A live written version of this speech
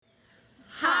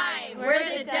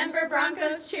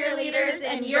Heroes, Cheerleaders,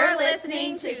 and you're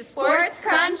listening to Sports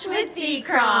Crunch with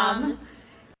D-Crom.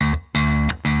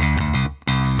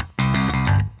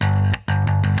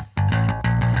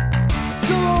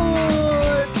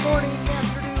 Good morning,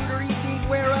 afternoon, or evening,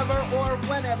 wherever or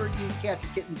whenever you cats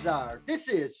and kittens are. This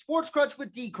is Sports Crunch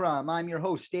with D-Crom. I'm your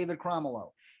host, David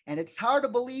Cromwell. And it's hard to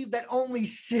believe that only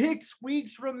 6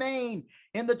 weeks remain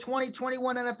in the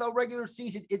 2021 NFL regular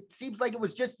season. It seems like it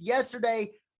was just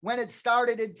yesterday when it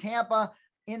started in Tampa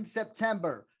in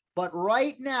September. But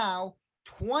right now,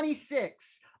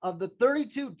 26 of the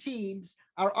 32 teams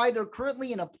are either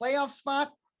currently in a playoff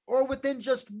spot or within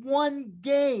just one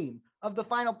game of the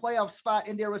final playoff spot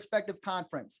in their respective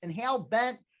conference. And Hal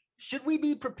Bent, should we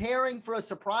be preparing for a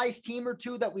surprise team or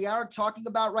two that we aren't talking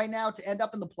about right now to end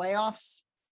up in the playoffs?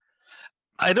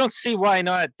 I don't see why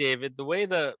not, David. The way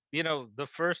the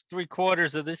first 3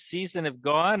 quarters of this season have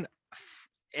gone,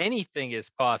 anything is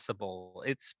possible.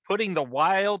 It's putting the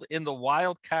Wild in the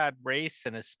wild card race,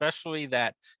 and especially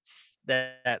that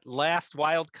last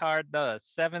wild card, the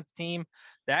 7th team,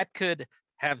 that could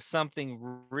have something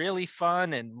really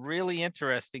fun and really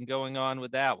interesting going on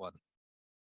with that one.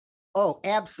 Oh,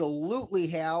 absolutely,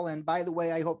 Hal. And by the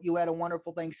way, I hope you had a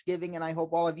wonderful Thanksgiving, and I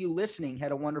hope all of you listening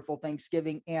had a wonderful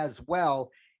Thanksgiving as well.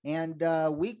 And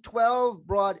week 12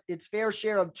 brought its fair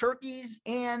share of turkeys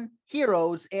and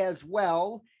heroes as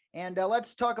well. And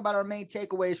let's talk about our main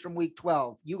takeaways from week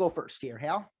 12. You go first here,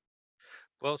 Hal.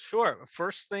 Well, sure.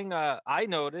 First thing I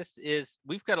noticed is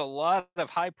we've got a lot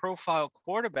of high-profile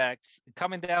quarterbacks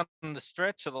coming down the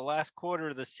stretch of the last quarter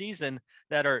of the season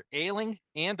that are ailing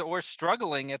and or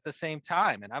struggling at the same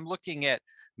time. And I'm looking at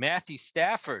Matthew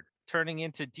Stafford turning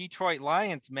into Detroit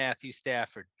Lions Matthew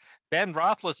Stafford, Ben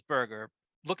Roethlisberger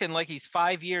looking like he's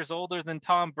 5 years older than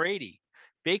Tom Brady,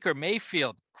 Baker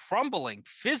Mayfield crumbling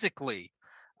physically,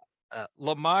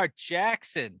 Lamar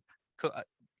Jackson,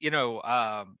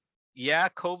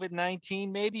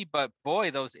 COVID-19 maybe, but boy,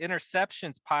 those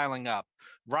interceptions piling up.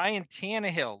 Ryan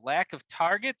Tannehill, lack of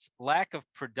targets, lack of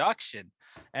production.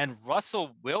 And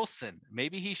Russell Wilson,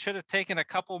 maybe he should have taken a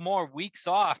couple more weeks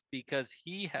off because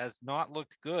he has not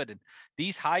looked good. And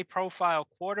these high-profile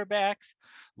quarterbacks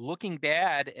looking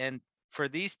bad. And for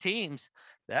these teams,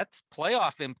 that's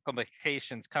playoff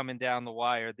implications coming down the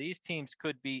wire. These teams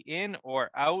could be in or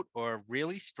out or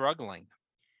really struggling.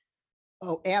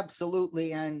 Oh,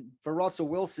 absolutely. And for Russell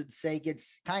Wilson's sake,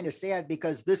 it's kind of sad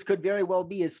because this could very well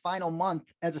be his final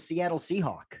month as a Seattle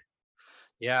Seahawk.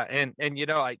 Yeah, and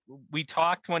we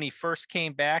talked when he first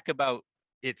came back about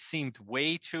it seemed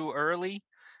way too early,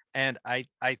 and I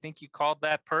think you called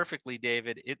that perfectly,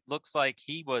 David. It looks like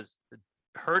he was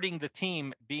hurting the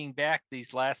team being back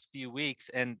these last few weeks,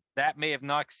 and that may have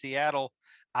knocked Seattle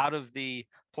out of the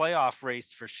playoff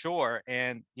race for sure.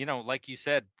 And like you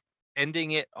said,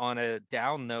 ending it on a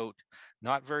down note,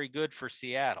 not very good for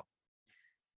Seattle.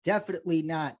 Definitely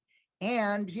not.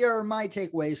 And here are my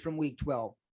takeaways from week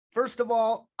 12. First of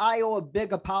all, I owe a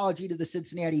big apology to the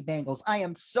Cincinnati Bengals. I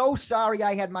am so sorry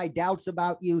I had my doubts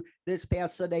about you this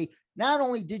past Sunday. Not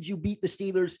only did you beat the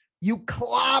Steelers, you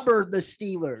clobbered the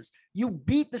Steelers. You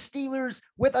beat the Steelers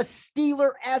with a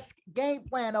Steeler-esque game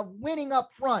plan of winning up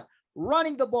front,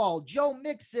 running the ball. Joe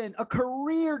Mixon, a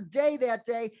career day that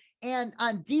day. And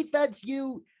on defense,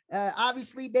 you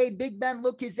obviously made Big Ben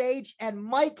look his age, and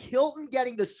Mike Hilton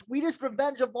getting the sweetest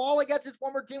revenge of all against his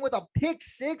former team with a pick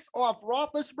 6 off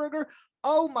Roethlisberger.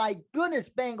 Oh my goodness,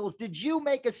 Bengals, did you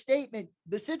make a statement?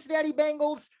 The Cincinnati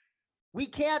Bengals, we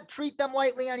can't treat them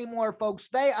lightly anymore, folks.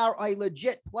 They are a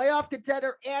legit playoff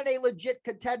contender and a legit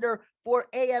contender for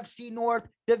AFC North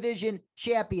Division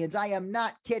champions. I am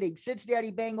not kidding.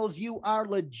 Cincinnati Bengals, you are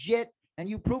legit, and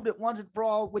you proved it once and for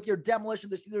all with your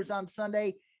demolition of the Steelers on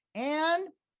Sunday. And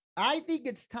I think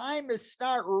it's time to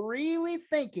start really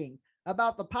thinking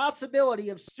about the possibility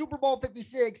of Super Bowl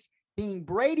 56 being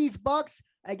Brady's Bucks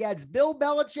against Bill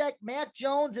Belichick, Mac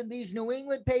Jones, and these New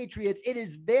England Patriots. It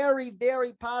is very,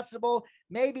 very possible.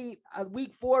 Maybe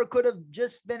week 4 could have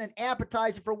just been an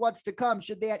appetizer for what's to come,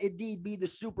 should that indeed be the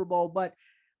Super Bowl. But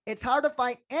it's hard to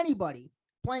find anybody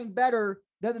playing better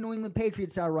than the New England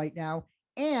Patriots are right now.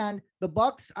 And the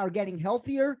Bucks are getting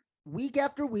healthier week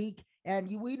after week. And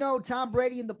we know Tom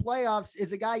Brady in the playoffs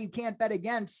is a guy you can't bet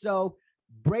against. So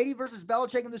Brady versus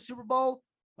Belichick in the Super Bowl,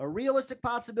 a realistic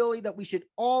possibility that we should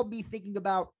all be thinking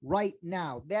about right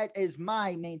now. That is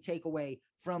my main takeaway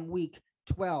from week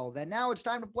 12. And now it's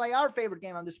time to play our favorite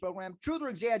game on this program, Truth or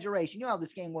Exaggeration. You know how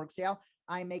this game works, Al.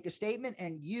 I make a statement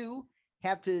and you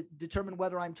have to determine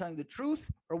whether I'm telling the truth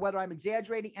or whether I'm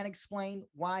exaggerating and explain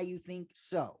why you think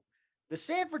so. The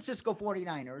San Francisco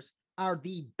 49ers are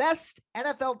the best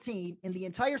NFL team in the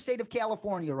entire state of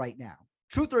California right now.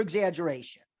 Truth or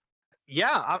exaggeration?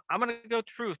 Yeah, I'm going to go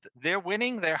truth. They're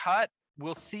winning. They're hot.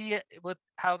 We'll see it with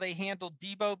how they handle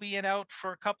Debo being out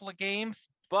for a couple of games,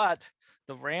 but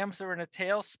the Rams are in a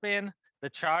tailspin. The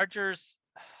Chargers,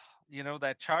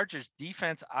 that Chargers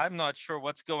defense, I'm not sure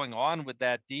what's going on with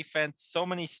that defense. So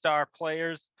many star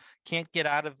players can't get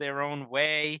out of their own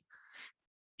way.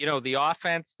 The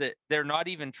offense, that they're not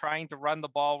even trying to run the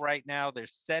ball right now. They're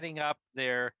setting up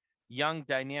their young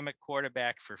dynamic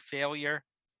quarterback for failure,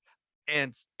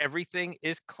 and everything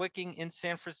is clicking in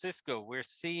San Francisco. We're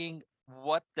seeing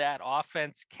what that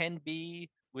offense can be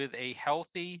with a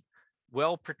healthy,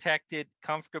 well protected,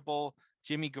 comfortable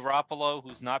Jimmy Garoppolo,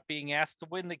 who's not being asked to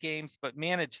win the games but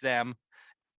manage them.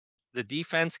 The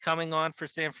defense coming on for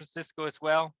San Francisco as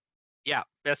well. Yeah,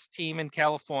 best team in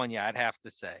California, I'd have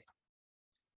to say.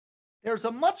 There's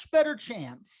a much better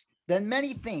chance than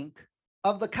many think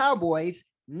of the Cowboys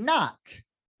not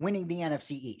winning the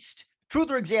NFC East.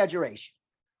 Truth or exaggeration?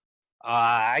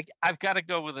 I've got to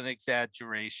go with an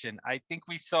exaggeration. I think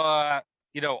we saw,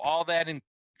 all that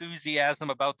enthusiasm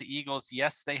about the Eagles.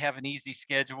 Yes, they have an easy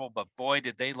schedule, but boy,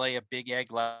 did they lay a big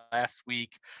egg last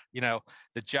week. The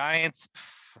Giants,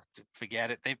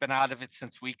 forget it. They've been out of it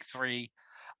since week 3.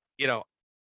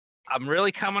 I'm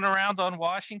really coming around on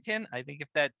Washington. I think if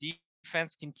that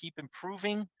defense can keep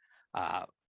improving,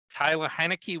 Tyler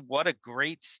Heineke, what a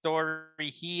great story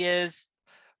he is.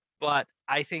 But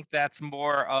I think that's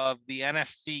more of the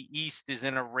NFC East is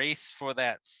in a race for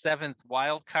that 7th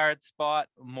wild card spot,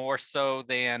 more so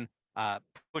than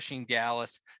pushing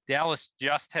Dallas. Dallas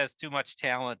just has too much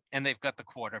talent, and they've got the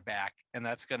quarterback, and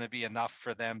that's going to be enough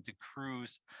for them to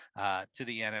cruise to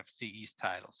the NFC East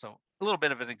title. So a little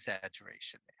bit of an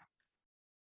exaggeration there.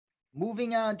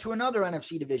 Moving on to another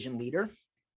NFC division leader,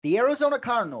 the Arizona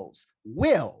Cardinals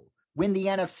will win the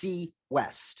NFC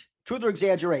West. Truth or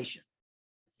exaggeration?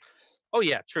 Oh,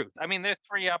 yeah, truth. I mean, they're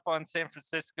 3 up on San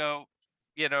Francisco,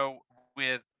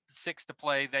 with 6 to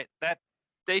play.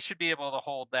 They should be able to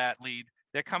hold that lead.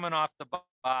 They're coming off the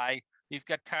bye. You've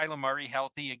got Kyler Murray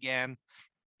healthy again.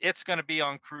 It's going to be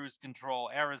on cruise control.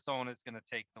 Arizona is going to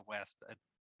take the West.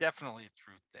 Definitely a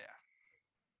truth there.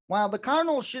 While the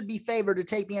Cardinals should be favored to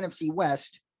take the NFC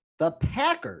West, the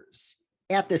Packers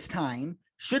at this time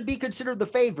should be considered the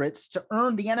favorites to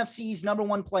earn the NFC's number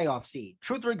 1 playoff seed.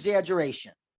 Truth or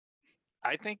exaggeration?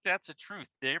 I think that's a truth.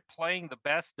 They're playing the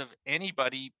best of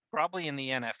anybody probably in the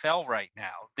NFL right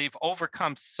now. They've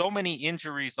overcome so many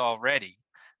injuries already.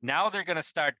 Now they're going to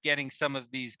start getting some of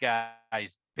these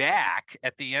guys back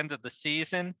at the end of the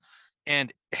season.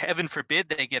 And heaven forbid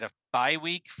they get a bye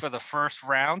week for the first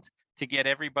round to get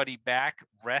everybody back,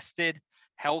 rested,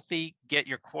 healthy, get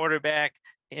your quarterback,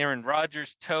 Aaron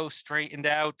Rodgers' toe straightened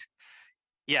out.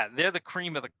 Yeah, they're the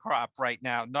cream of the crop right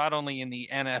now, not only in the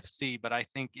NFC, but I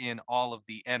think in all of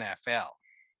the NFL.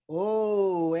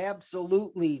 Oh,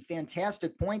 absolutely.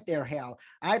 Fantastic point there, Hal.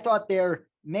 I thought their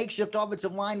makeshift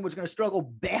offensive line was going to struggle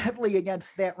badly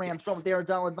against that Rams front with Aaron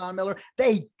Donald and Von Miller.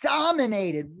 They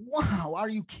dominated. Wow. Are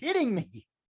you kidding me?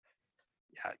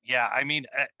 Yeah. I mean,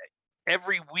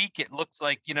 every week it looks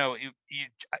like,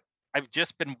 I've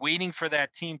just been waiting for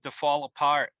that team to fall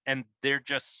apart, and they're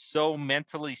just so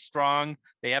mentally strong.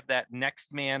 They have that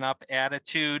next man up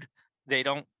attitude. They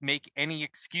don't make any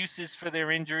excuses for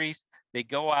their injuries. They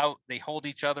go out, they hold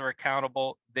each other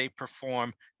accountable, they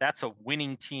perform. That's a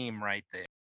winning team right there.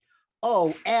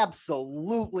 Oh,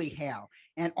 absolutely, Hal.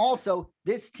 And also,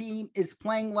 this team is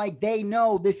playing like they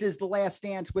know this is the last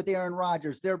dance with Aaron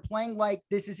Rodgers. They're playing like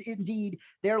this is indeed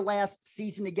their last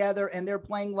season together, and they're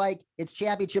playing like it's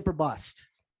championship or bust.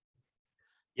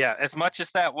 Yeah, as much as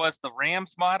that was the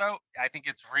Rams motto, I think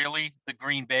it's really the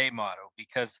Green Bay motto,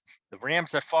 because the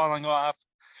Rams are falling off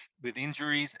with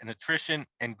injuries and attrition,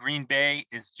 and Green Bay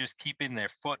is just keeping their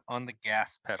foot on the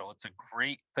gas pedal. It's a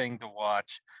great thing to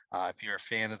watch if you're a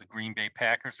fan of the Green Bay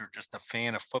Packers or just a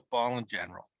fan of football in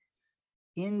general.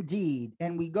 Indeed.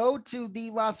 And we go to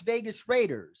the Las Vegas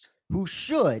Raiders, who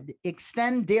should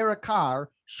extend Derek Carr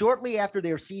shortly after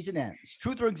their season ends.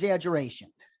 Truth or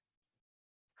exaggeration?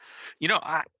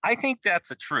 I think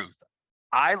that's a truth.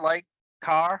 I like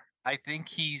Carr. I think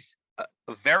he's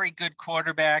a very good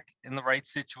quarterback in the right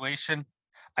situation.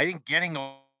 I think getting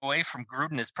away from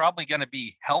Gruden is probably going to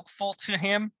be helpful to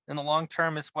him in the long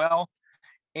term as well.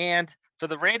 And for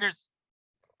the Raiders,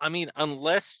 I mean,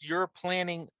 unless you're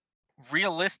planning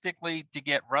realistically to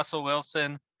get Russell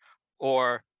Wilson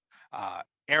or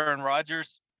Aaron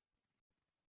Rodgers,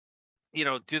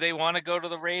 do they want to go to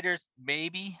the Raiders?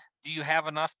 Maybe. Do you have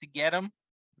enough to get them?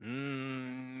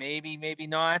 Maybe, maybe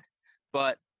not.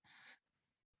 But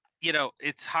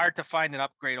it's hard to find an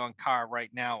upgrade on Carr right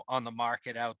now on the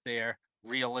market out there.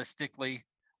 realistically,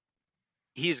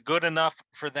 he's good enough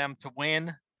for them to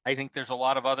win. I think there's a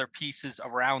lot of other pieces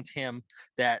around him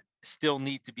that still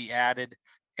need to be added.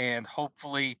 And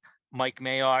hopefully, Mike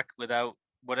Mayock, without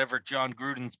whatever John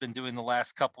Gruden's been doing the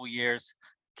last couple years,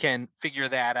 can figure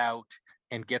that out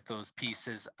and get those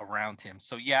pieces around him.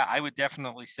 So, yeah, I would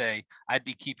definitely say I'd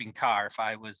be keeping Carr if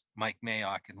I was Mike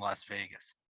Mayock in Las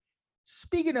Vegas.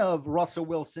 Speaking of Russell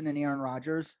Wilson and Aaron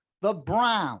Rodgers, the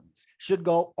Browns should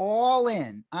go all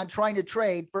in on trying to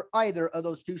trade for either of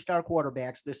those two-star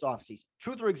quarterbacks this offseason.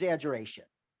 Truth or exaggeration?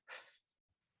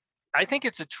 I think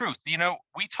it's a truth.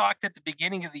 We talked at the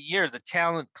beginning of the year, the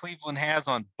talent Cleveland has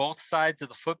on both sides of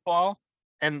the football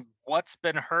and what's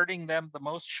been hurting them the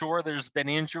most. Sure, there's been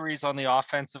injuries on the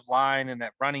offensive line and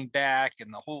at running back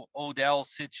and the whole Odell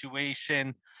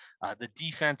situation. The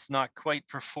defense not quite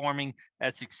performing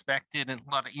as expected, and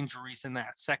a lot of injuries in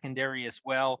that secondary as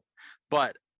well.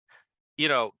 But,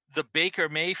 the Baker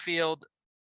Mayfield,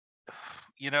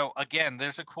 again,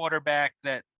 there's a quarterback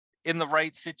that in the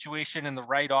right situation, in the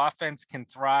right offense can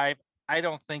thrive. I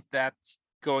don't think that's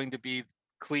going to be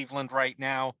Cleveland right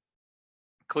now.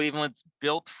 Cleveland's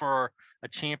built for a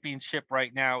championship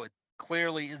right now. It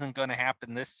clearly isn't going to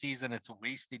happen this season. It's a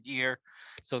wasted year.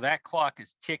 So that clock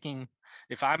is ticking.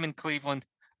 If I'm in Cleveland,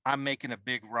 I'm making a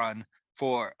big run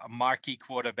for a marquee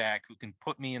quarterback who can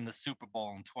put me in the Super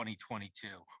Bowl in 2022.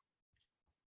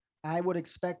 I would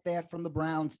expect that from the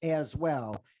Browns as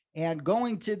well. And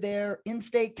going to their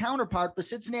in-state counterpart, the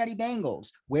Cincinnati Bengals,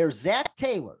 where Zach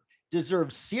Taylor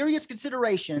deserves serious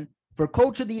consideration for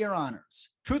Coach of the Year honors.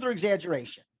 Truth or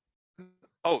exaggeration?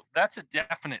 Oh, that's a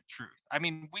definite truth. I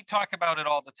mean, we talk about it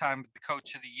all the time with the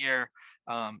Coach of the Year.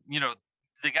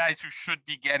 The guys who should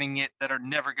be getting it that are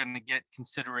never going to get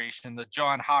consideration, the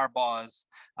John Harbaughs,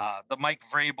 the Mike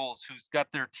Vrabels, who's got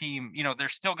their team, they're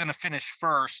still going to finish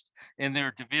first in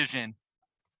their division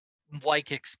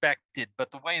like expected, but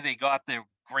the way they got their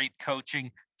great coaching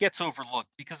gets overlooked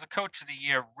because the Coach of the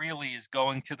Year really is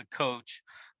going to the coach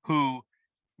who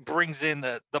brings in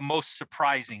the most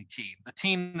surprising team, the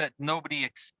team that nobody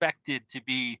expected to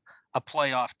be a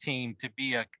playoff team, to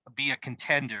be a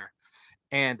contender.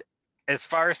 And as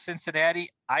far as Cincinnati,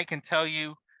 I can tell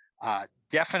you,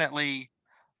 definitely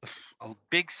a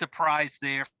big surprise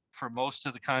there for most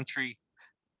of the country.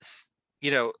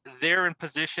 They're in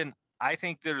position. I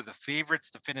think they're the favorites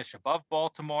to finish above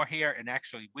Baltimore here and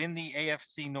actually win the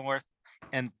AFC North.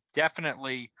 And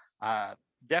definitely a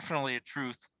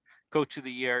truth. Coach of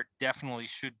the Year definitely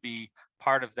should be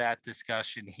part of that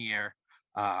discussion here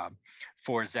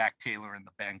for Zach Taylor and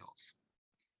the Bengals.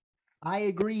 I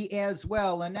agree as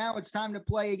well. And now it's time to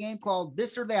play a game called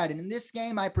This or That. And in this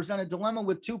game, I present a dilemma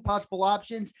with two possible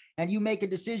options, and you make a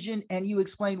decision and you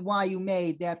explain why you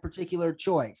made that particular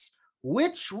choice.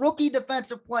 Which rookie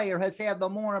defensive player has had the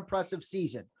more impressive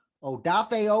season,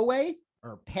 Odafe Oweh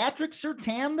or Patrick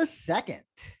Surtain II?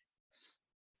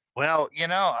 Well,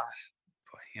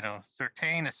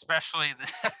 Surtain, especially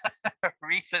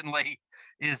recently,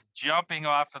 is jumping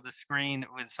off of the screen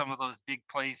with some of those big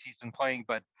plays he's been playing.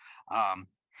 But Odafe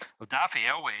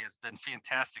Oweh has been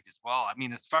fantastic as well. I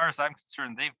mean, as far as I'm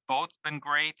concerned, they've both been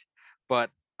great, but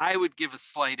I would give a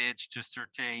slight edge to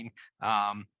Surtain.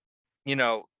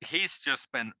 He's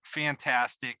just been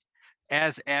fantastic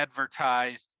as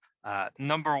advertised,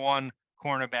 number one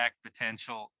cornerback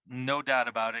potential, no doubt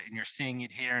about it. And you're seeing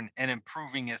it here and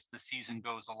improving as the season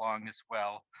goes along as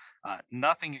well.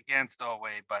 Nothing against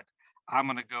Oweh, but I'm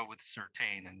going to go with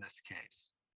Surtain in this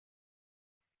case.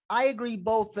 I agree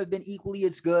both have been equally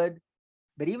as good,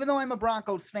 but even though I'm a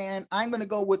Broncos fan, I'm going to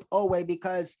go with Oweh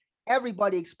because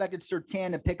everybody expected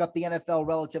Surtain to pick up the NFL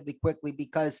relatively quickly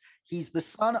because he's the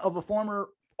son of a former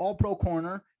All-Pro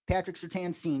corner, Patrick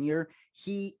Surtain Sr.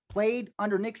 He played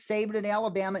under Nick Saban in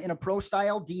Alabama in a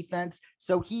pro-style defense,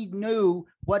 so he knew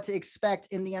what to expect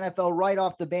in the NFL right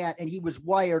off the bat, and he was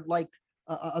wired like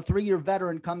a 3-year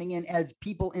veteran coming in, as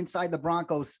people inside the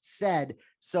Broncos said.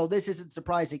 So this isn't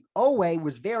surprising. Oweh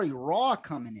was very raw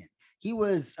coming in. He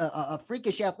was a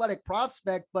freakish athletic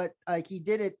prospect, but he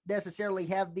didn't necessarily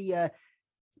have the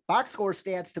box score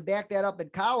stats to back that up in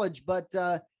college. But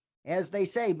as they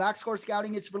say, box score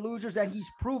scouting is for losers, and he's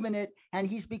proven it, and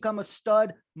he's become a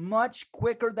stud much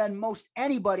quicker than most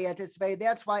anybody anticipated.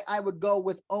 That's why I would go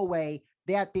with Oweh,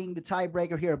 that being the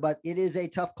tiebreaker here, but it is a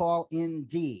tough call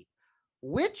indeed.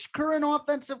 Which current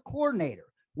offensive coordinator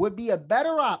would be a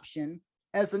better option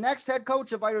as the next head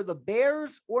coach of either the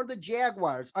Bears or the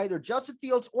Jaguars? Either Justin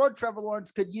Fields or Trevor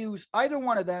Lawrence could use either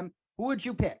one of them. Who would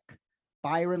you pick?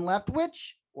 Byron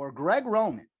Leftwich or Greg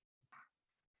Roman?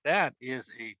 That is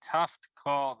a tough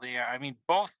call there. I mean,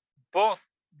 both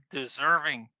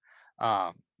deserving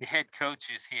the head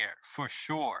coaches here for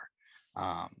sure.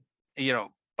 Um,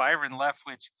 Byron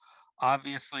Leftwich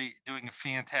obviously doing a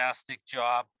fantastic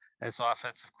job as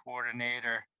offensive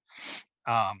coordinator.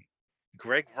 Um,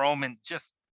 Greg Roman,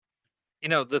 just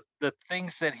the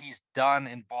things that he's done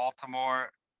in Baltimore,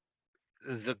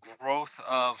 the growth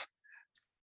of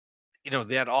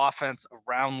that offense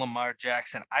around Lamar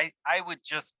Jackson. I would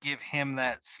just give him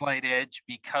that slight edge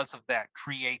because of that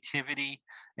creativity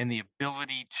and the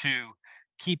ability to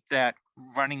keep that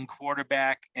running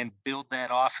quarterback and build that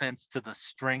offense to the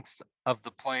strengths of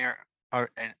the player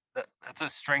and the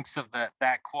strengths of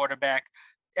that quarterback.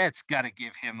 It's got to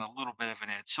give him a little bit of an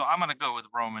edge. So I'm going to go with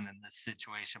Roman in this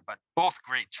situation, but both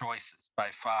great choices by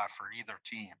far for either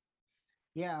team.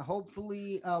 Yeah,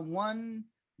 hopefully one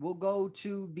will go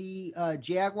to the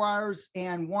Jaguars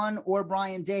and one or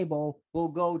Brian Daboll will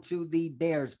go to the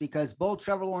Bears because both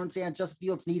Trevor Lawrence and Justin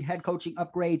Fields need head coaching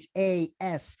upgrades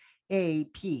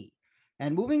ASAP.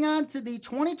 And moving on to the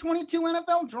 2022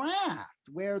 NFL Draft,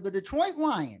 where the Detroit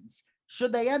Lions,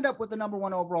 should they end up with the number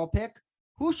 1 overall pick,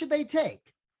 who should they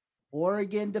take?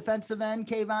 Oregon defensive end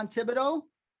Kayvon Thibodeaux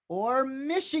or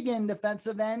Michigan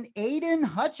defensive end Aiden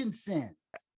Hutchinson?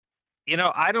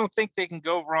 I don't think they can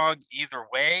go wrong either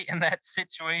way in that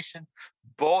situation.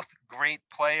 Both great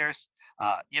players.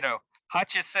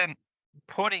 Hutchinson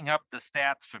putting up the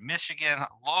stats for Michigan,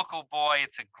 local boy.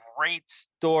 It's a great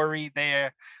story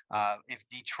there. If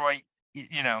Detroit,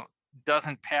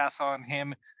 doesn't pass on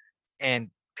him and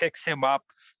picks him up,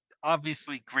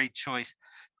 obviously great choice.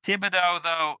 Thibodeaux,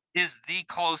 though, is the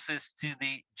closest to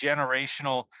the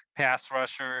generational pass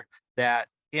rusher that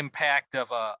impact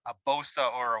of a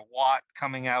Bosa or a Watt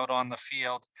coming out on the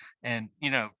field and,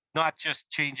 not just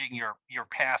changing your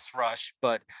pass rush,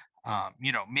 but,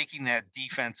 making that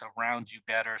defense around you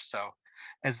better. So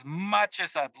as much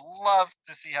as I'd love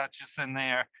to see Hutchinson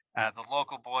there, the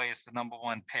local boy is the number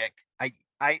 1 pick. I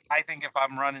think if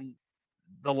I'm running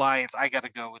the Lions, I got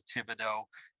to go with Thibodeaux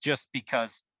just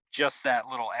because just that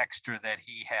little extra that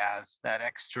he has, that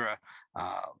extra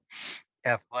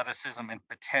athleticism and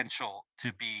potential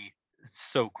to be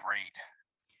so great.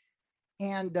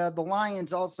 And the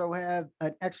Lions also have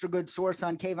an extra good source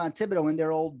on Kayvon Thibodeaux in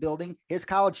their old building, his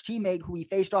college teammate who he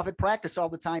faced off at practice all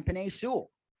the time, Penei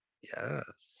Sewell.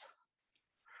 Yes,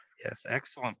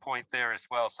 excellent point there as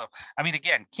well. So,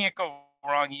 again, can't go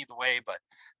wrong either way,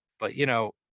 but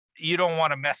you don't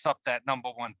want to mess up that number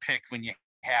 1 pick when you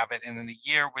have it. And in a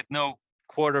year with no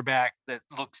quarterback that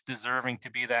looks deserving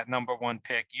to be that number 1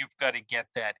 pick, you've got to get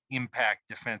that impact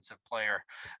defensive player.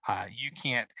 You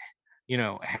can't,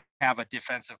 have a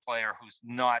defensive player who's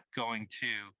not going to,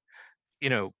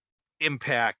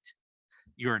 impact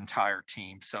your entire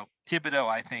team. So Thibodeaux,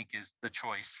 I think, is the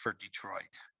choice for Detroit.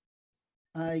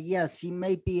 Yes, he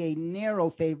may be a narrow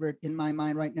favorite in my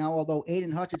mind right now, although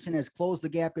Aiden Hutchinson has closed the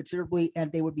gap considerably,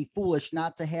 and they would be foolish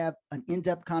not to have an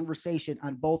in-depth conversation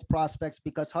on both prospects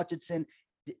because Hutchinson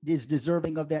is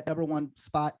deserving of that number 1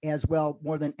 spot as well,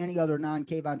 more than any other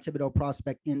non-Kayvon Thibodeaux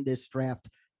prospect in this draft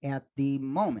at the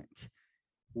moment.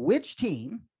 Which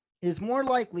team is more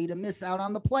likely to miss out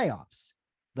on the playoffs,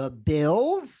 the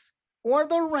Bills or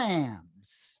the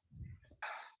Rams?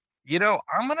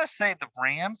 I'm going to say the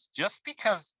Rams just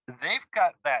because they've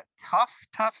got that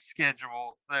tough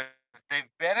schedule. They've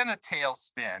been in a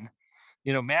tailspin.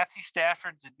 Matthew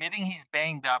Stafford's admitting he's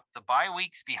banged up. The bye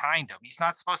week's behind him. He's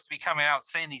not supposed to be coming out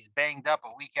saying he's banged up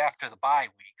a week after the bye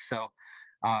week. So,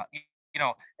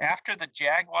 after the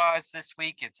Jaguars this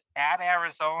week, it's at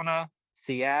Arizona,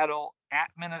 Seattle, at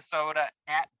Minnesota,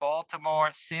 at Baltimore,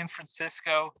 San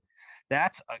Francisco.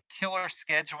 That's a killer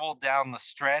schedule down the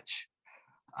stretch.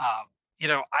 I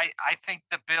think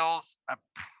the Bills are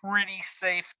pretty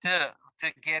safe to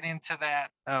get into that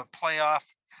playoff.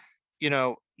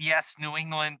 Yes, New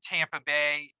England, Tampa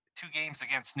Bay, 2 games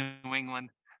against New England,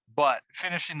 but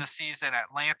finishing the season,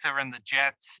 Atlanta and the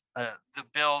Jets, the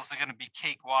Bills are going to be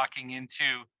cakewalking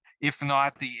into, if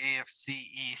not the AFC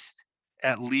East,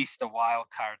 at least a wild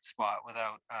card spot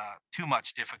without too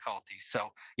much difficulty. So,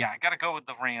 yeah, I got to go with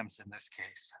the Rams in this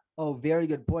case. Oh, very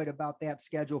good point about that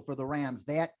schedule for the Rams.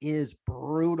 That is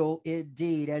brutal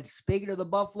indeed. And speaking of the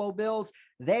Buffalo Bills,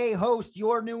 they host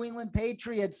your New England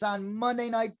Patriots on Monday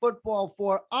Night Football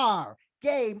for our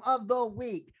game of the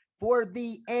week for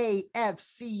the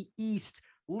AFC East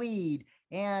lead.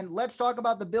 And let's talk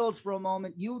about the Bills for a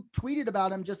moment. You tweeted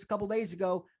about him just a couple days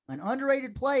ago. An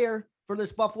underrated player for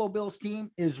this Buffalo Bills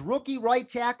team is rookie right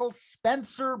tackle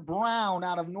Spencer Brown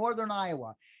out of Northern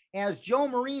Iowa. As Joe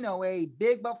Marino, a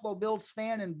big Buffalo Bills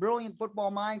fan and brilliant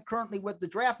football mind, currently with the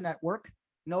Draft Network,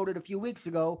 noted a few weeks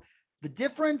ago, The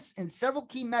difference in several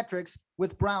key metrics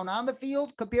with Brown on the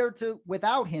field compared to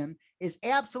without him is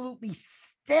absolutely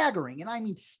staggering. And I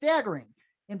mean staggering.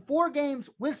 In 4 games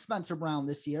with Spencer Brown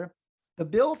this year, the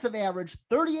Bills have averaged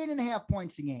 38.5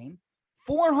 points a game,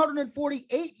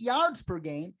 448 yards per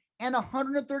game, and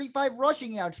 135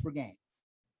 rushing yards per game.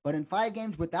 But in 5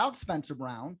 games without Spencer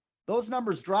Brown, those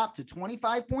numbers dropped to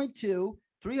 25.2,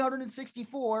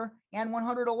 364, and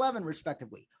 111,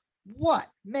 respectively. What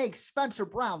makes Spencer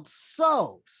Brown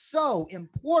so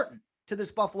important to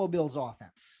this Buffalo Bills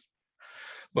offense?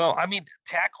 Well, I mean,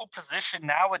 tackle position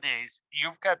nowadays,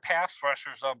 you've got pass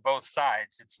rushers on both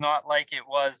sides. It's not like it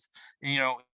was,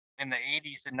 in the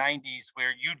 80s and 90s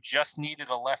where you just needed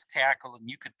a left tackle and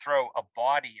you could throw a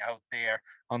body out there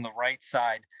on the right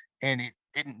side and it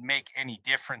didn't make any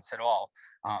difference at all.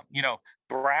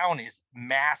 Brown is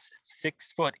massive,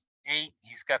 6'8".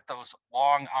 He's got those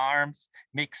long arms,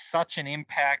 makes such an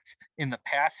impact in the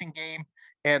passing game.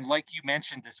 And like you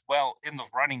mentioned as well, in the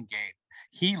running game,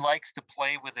 he likes to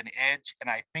play with an edge. And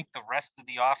I think the rest of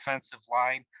the offensive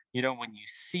line, when you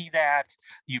see that,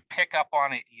 you pick up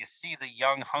on it. You see the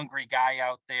young, hungry guy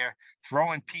out there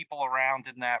throwing people around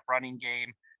in that running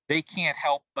game. They can't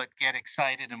help but get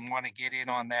excited and want to get in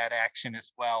on that action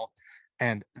as well.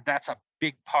 And that's a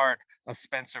big part of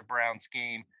Spencer Brown's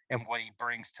game and what he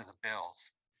brings to the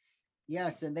Bills.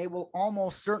 Yes, and they will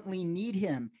almost certainly need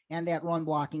him and that run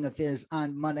blocking of his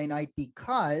on Monday night,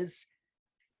 because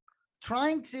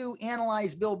trying to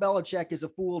analyze Bill Belichick is a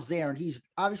fool's errand. He's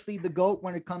obviously the GOAT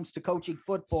when it comes to coaching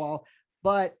football,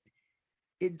 but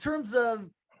in terms of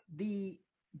the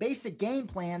basic game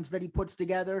plans that he puts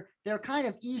together, they're kind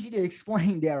of easy to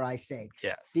explain, dare I say.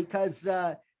 Yes. Because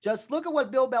just look at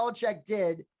what Bill Belichick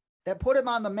did that put him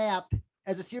on the map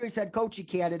as a serious head coaching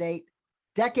candidate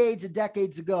decades and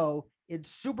decades ago in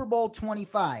Super Bowl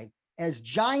 25 as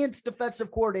Giants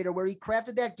defensive coordinator, where he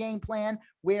crafted that game plan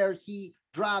where he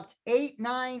dropped 8,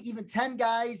 9, even 10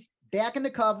 guys back into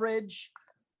coverage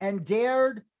and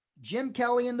dared Jim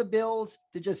Kelly and the Bills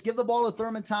to just give the ball to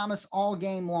Thurman Thomas all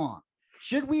game long.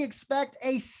 Should we expect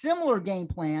a similar game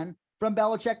plan from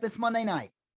Belichick this Monday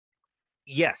night?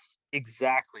 Yes,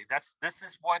 exactly. This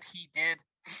is what he did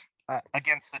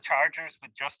against the Chargers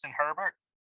with Justin Herbert,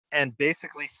 and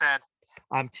basically said,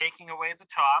 I'm taking away the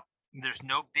top. There's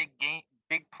no big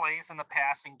plays in the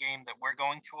passing game that we're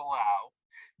going to allow.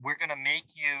 We're going to make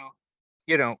you,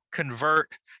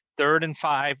 convert 3rd and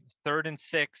 5, 3rd and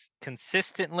 6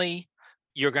 consistently.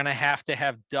 You're going to have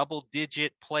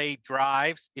double-digit play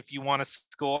drives if you want to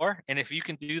score. And if you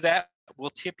can do that,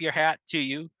 we'll tip your hat to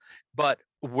you. But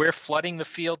we're flooding the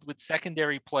field with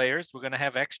secondary players. We're going to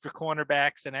have extra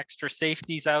cornerbacks and extra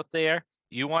safeties out there.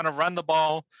 You want to run the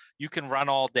ball, you can run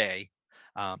all day.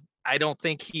 I don't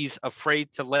think he's afraid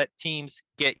to let teams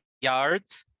get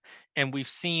yards. And we've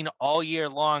seen all year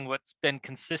long what's been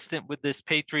consistent with this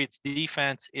Patriots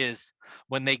defense is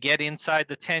when they get inside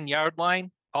the 10-yard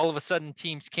line, all of a sudden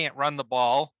teams can't run the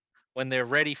ball when they're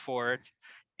ready for it.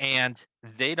 And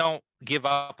they don't give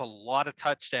up a lot of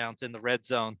touchdowns in the red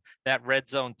zone. That red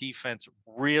zone defense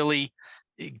really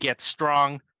gets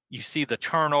strong. You see the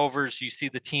turnovers, you see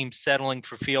the team settling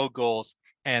for field goals.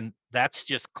 And that's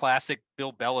just classic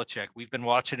Bill Belichick. We've been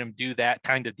watching him do that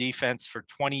kind of defense for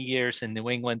 20 years in New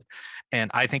England. And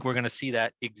I think we're going to see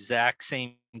that exact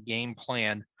same game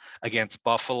plan against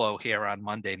Buffalo here on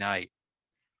Monday night.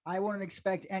 I wouldn't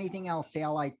expect anything else,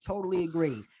 Sal. I totally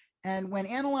agree. And when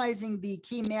analyzing the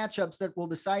key matchups that will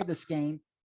decide this game,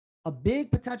 a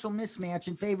big potential mismatch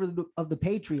in favor of the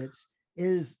Patriots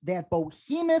is that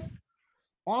behemoth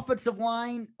offensive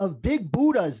line of big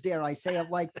Buddhas, dare I say, of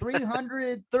like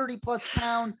 330 plus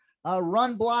pound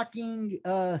run blocking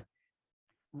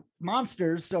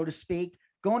monsters, so to speak,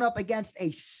 going up against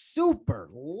a super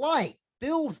light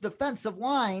Bills defensive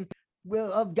line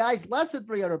of guys less than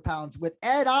 300 pounds with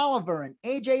Ed Oliver and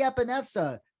AJ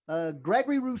Epinesa,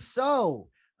 Gregory Rousseau.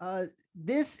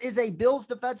 This is a Bills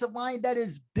defensive line that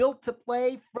is built to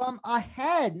play from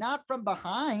ahead, not from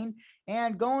behind.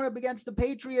 And going up against the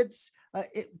Patriots,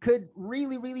 it could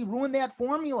really, really ruin that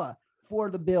formula for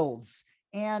the Bills.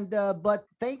 And but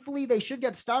thankfully, they should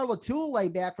get Star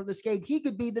Lotulelei back for this game. He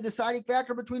could be the deciding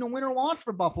factor between a win or loss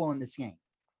for Buffalo in this game.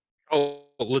 Oh,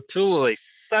 Lotulelei is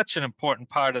such an important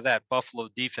part of that Buffalo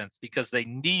defense because they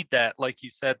need that, like you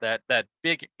said, that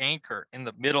big anchor in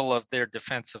the middle of their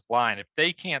defensive line. If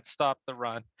they can't stop the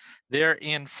run, they're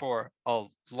in for a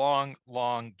long,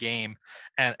 long game.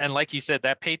 And like you said,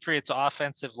 that Patriots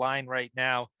offensive line right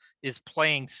now is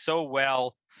playing so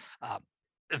well.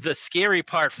 The scary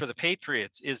part for the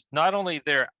Patriots is not only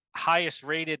their highest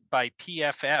rated by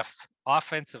PFF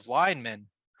offensive linemen,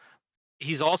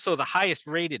 he's also the highest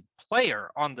rated player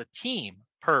on the team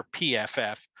per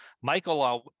PFF.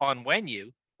 Michael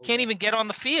Onwenu can't even get on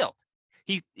the field.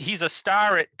 He's a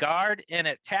star at guard and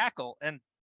at tackle, and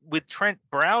with Trent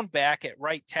Brown back at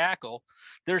right tackle,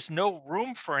 there's no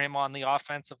room for him on the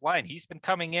offensive line. He's been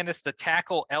coming in as the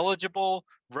tackle eligible,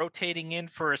 rotating in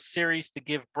for a series to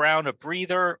give Brown a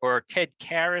breather, or Ted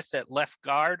Karras at left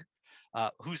guard,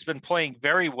 who's been playing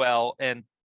very well. And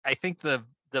I think the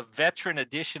veteran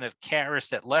addition of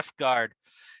Karras at left guard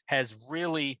has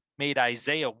really made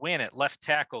Isaiah Wynn at left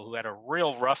tackle, who had a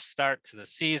real rough start to the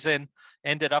season,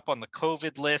 ended up on the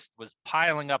COVID list, was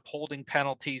piling up holding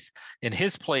penalties, and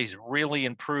his plays really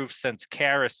improved since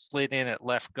Karras slid in at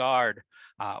left guard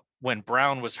when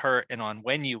Brown was hurt and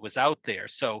Onwenu was out there.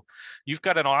 So you've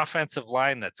got an offensive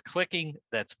line that's clicking,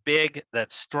 that's big,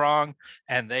 that's strong,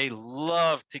 and they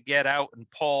love to get out and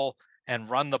pull and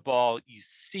run the ball. You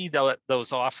see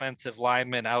those offensive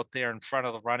linemen out there in front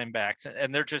of the running backs,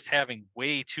 and they're just having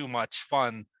way too much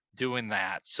fun doing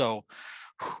that. So,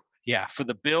 yeah, for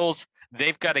the Bills,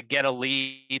 they've got to get a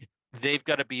lead. They've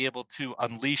got to be able to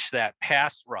unleash that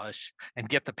pass rush and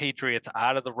get the Patriots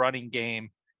out of the running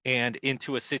game and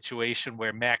into a situation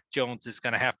where Mac Jones is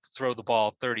going to have to throw the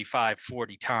ball 35,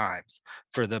 40 times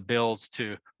for the Bills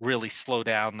to really slow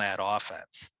down that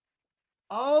offense.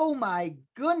 Oh my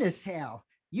goodness, Hal.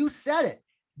 You said it.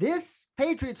 This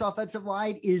Patriots offensive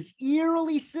line is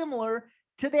eerily similar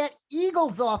to that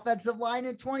Eagles offensive line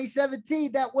in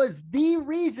 2017. That was the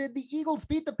reason the Eagles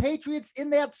beat the Patriots in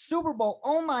that Super Bowl.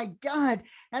 Oh my God.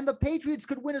 And the Patriots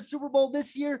could win a Super Bowl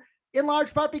this year in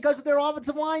large part because of their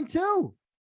offensive line too.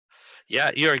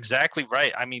 Yeah, you're exactly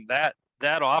right. I mean, that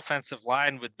offensive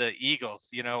line with the Eagles,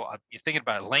 you're thinking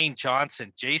about Lane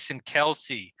Johnson, Jason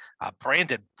Kelce,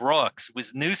 Brandon Brooks,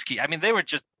 Wisniewski. I mean, they were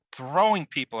just throwing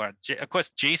people around. Of course,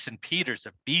 Jason Peters,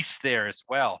 a beast there as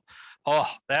well. Oh,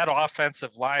 that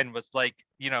offensive line was like,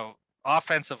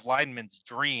 offensive lineman's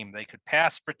dream. They could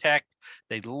pass protect.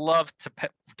 They love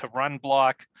to run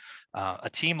block. A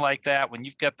team like that, when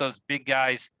you've got those big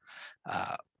guys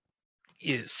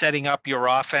setting up your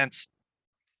offense,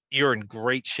 you're in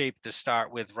great shape to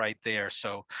start with right there.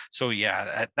 So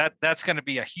yeah, that's going to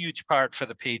be a huge part for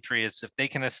the Patriots. If they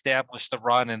can establish the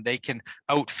run and they can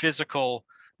out physical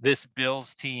this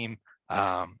Bills team,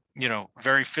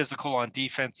 very physical on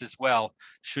defense as well,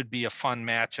 should be a fun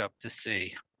matchup to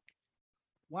see.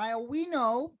 While we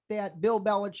know that Bill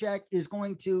Belichick is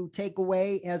going to take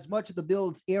away as much of the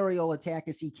Bills' aerial attack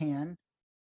as he can,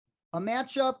 a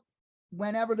matchup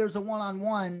whenever there's a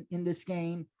one-on-one in this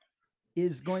game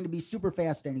is going to be super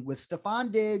fascinating, with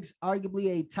Stephon Diggs,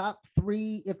 arguably a top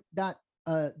 3, if not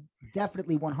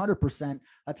definitely 100%,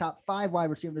 a top 5 wide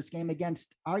receiver in this game,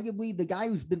 against arguably the guy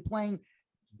who's been playing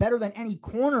better than any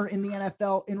corner in the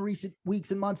NFL in recent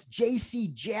weeks and months, J.C.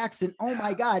 Jackson. Oh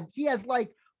my God. He has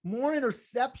like more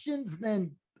interceptions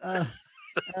than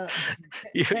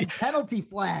penalty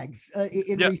flags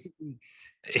in recent weeks.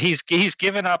 He's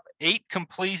given up 8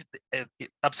 complete.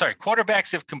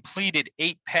 Quarterbacks have completed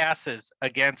 8 passes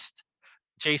against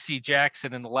J.C.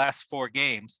 Jackson in the last 4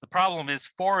 games. The problem is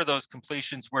 4 of those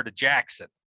completions were to Jackson.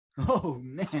 Oh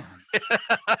man,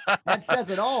 that says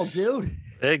it all, dude.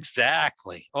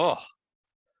 Exactly. Oh,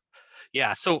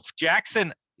 yeah. So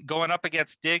Jackson going up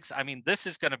against Diggs, I mean, this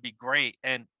is going to be great.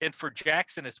 And for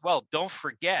Jackson as well, don't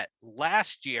forget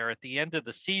last year at the end of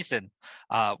the season,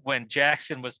 when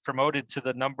Jackson was promoted to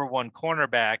the number 1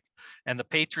 cornerback and the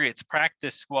Patriots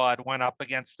practice squad went up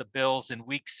against the Bills in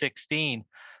week 16,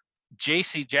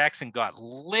 J.C. Jackson got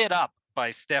lit up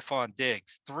by Stephon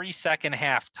Diggs. 3 second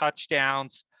half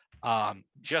touchdowns,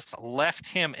 just left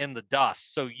him in the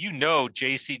dust. So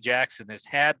J.C. Jackson has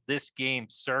had this game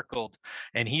circled,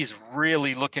 and he's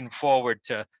really looking forward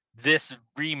to this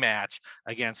rematch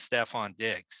against Stephon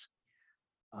Diggs.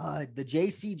 The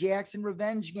J.C. Jackson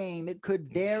revenge game. It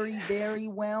could very, very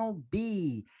well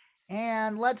be.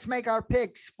 And let's make our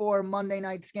picks for Monday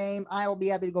night's game. I'll be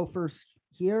happy to go first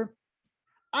here.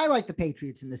 I like the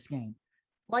Patriots in this game.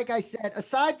 Like I said,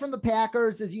 aside from the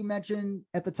Packers, as you mentioned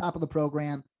at the top of the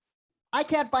program, I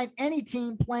can't find any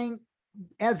team playing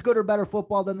as good or better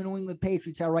football than the New England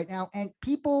Patriots are right now. And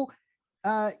people,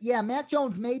 Mac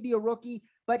Jones may be a rookie,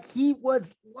 but he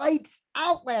was lights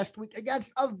out last week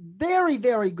against a very,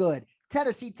 very good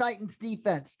Tennessee Titans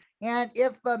defense. And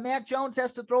if Mac Jones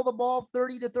has to throw the ball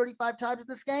 30 to 35 times in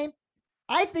this game,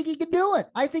 I think he can do it.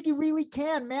 I think he really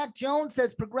can. Mac Jones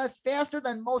has progressed faster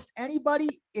than most anybody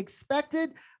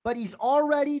expected, but he's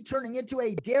already turning into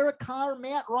a Derek Carr,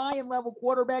 Matt Ryan level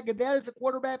quarterback. And that is a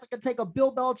quarterback that can take a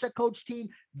Bill Belichick coach team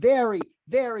very,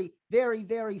 very, very,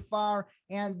 very far.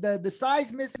 And the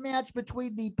size mismatch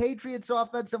between the Patriots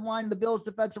offensive line and the Bills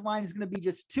defensive line is going to be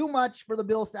just too much for the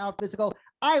Bills to out physical.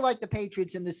 I like the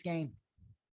Patriots in this game.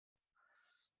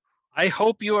 I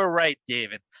hope you are right,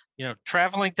 David.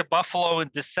 Traveling to Buffalo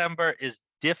in December is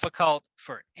difficult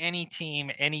for any team,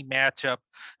 any matchup.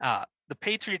 The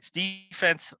Patriots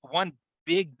defense, one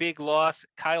big loss.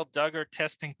 Kyle Duggar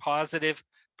testing positive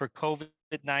for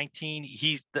COVID-19.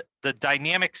 He's the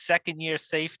dynamic second-year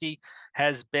safety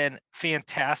has been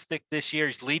fantastic this year.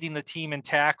 He's leading the team in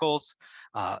tackles.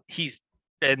 He's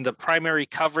been the primary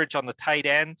coverage on the tight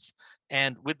ends.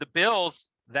 And with the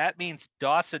Bills, that means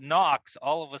Dawson Knox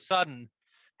all of a sudden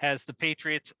has the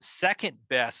Patriots' second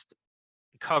best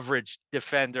coverage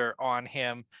defender on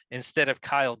him instead of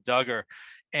Kyle Duggar.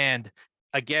 And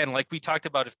again, like we talked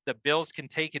about, if the Bills can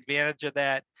take advantage of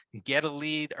that and get a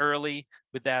lead early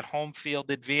with that home field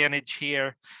advantage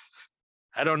here,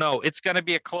 I don't know. It's going to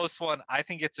be a close one. I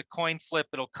think it's a coin flip.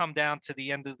 It'll come down to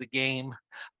the end of the game.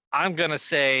 I'm going to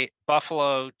say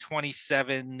Buffalo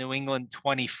 27, New England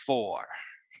 24.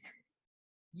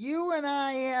 You and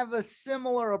I have a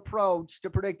similar approach to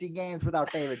predicting games with our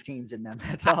favorite teams in them.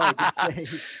 That's all I can say.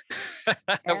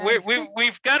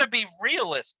 We've got to be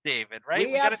realists, David, right?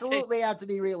 We absolutely have to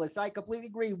be realists. I completely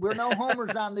agree. We're no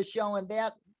homers on this show, and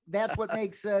that's what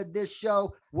makes this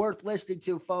show worth listening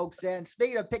to, folks. And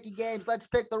speaking of picking games, let's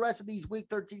pick the rest of these Week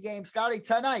 13 games starting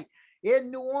tonight in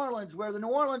New Orleans, where the New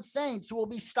Orleans Saints, who will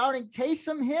be starting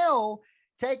Taysom Hill,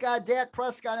 take Dak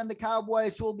Prescott and the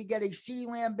Cowboys, who will be getting CeeDee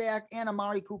Lamb back and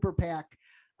Amari Cooper back.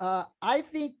 I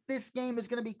think this game is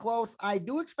going to be close. I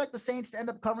do expect the Saints to end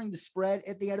up covering the spread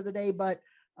at the end of the day, but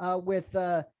with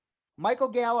Michael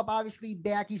Gallup obviously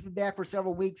back, he's been back for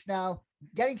several weeks now,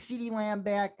 getting CeeDee Lamb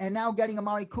back, and now getting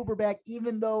Amari Cooper back,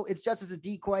 even though it's just as a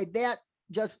decoy, that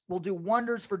just will do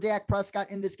wonders for Dak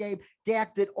Prescott in this game.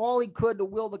 Dak did all he could to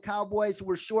will the Cowboys, who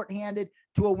were shorthanded,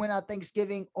 to a win on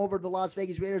Thanksgiving over the Las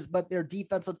Vegas Raiders, but their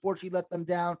defense unfortunately let them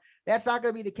down. That's not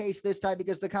going to be the case this time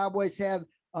because the Cowboys have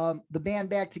the band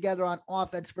back together on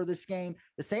offense for this game.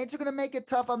 The Saints are going to make it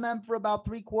tough on them for about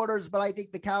 3 quarters, but I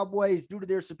think the Cowboys, due to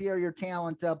their superior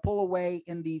talent, pull away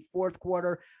in the 4th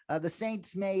quarter. The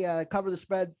Saints may cover the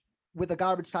spread with a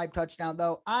garbage time touchdown,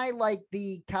 though. I like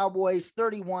the Cowboys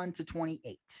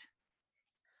 31-28.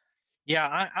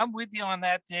 Yeah, I'm with you on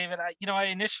that, David. I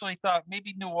initially thought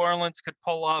maybe New Orleans could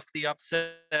pull off the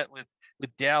upset with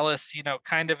Dallas,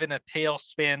 kind of in a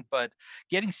tailspin, but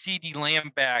getting CeeDee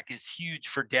Lamb back is huge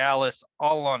for Dallas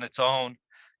all on its own.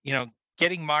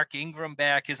 Getting Mark Ingram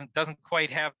back doesn't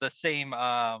quite have the same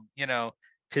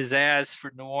pizzazz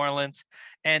for New Orleans.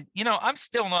 And I'm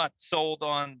still not sold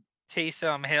on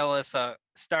Taysom Hill as a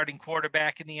starting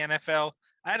quarterback in the NFL.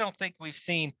 I don't think we've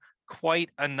seen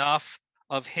quite enough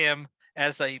of him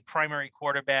as a primary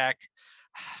quarterback.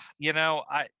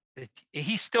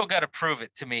 He's still got to prove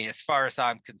it to me as far as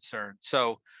I'm concerned.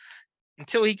 So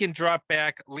until he can drop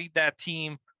back, lead that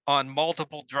team on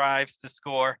multiple drives to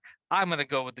score, I'm going to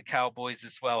go with the Cowboys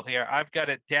as well here. I've got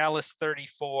it Dallas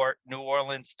 34, New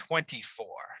Orleans 24.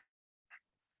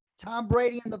 Tom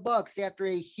Brady and the Bucs, after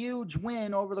a huge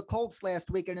win over the Colts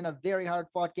last weekend in a very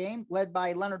hard-fought game, led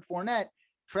by Leonard Fournette,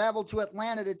 traveled to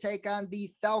Atlanta to take on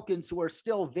the Falcons, who are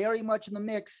still very much in the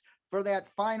mix for that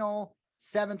final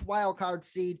 7th wildcard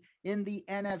seed in the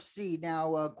NFC.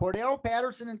 Now, Cordero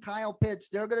Patterson and Kyle Pitts,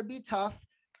 they're going to be tough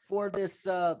for this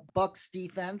Bucs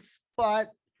defense,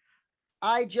 but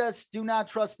I just do not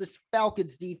trust this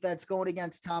Falcons defense going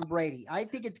against Tom Brady. I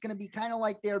think it's going to be kind of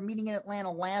like their meeting in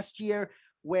Atlanta last year,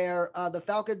 where the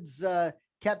Falcons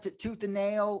kept it tooth and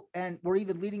nail and were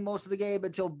even leading most of the game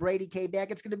until Brady came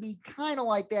back. It's going to be kind of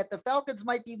like that. The Falcons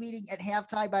might be leading at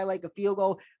halftime by like a field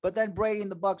goal, but then Brady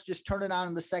and the Bucs just turn it on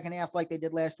in the second half like they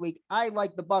did last week. I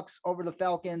like the Bucs over the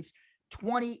Falcons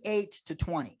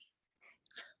 28-20.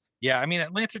 Yeah, I mean,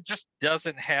 Atlanta just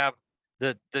doesn't have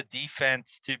the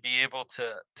defense to be able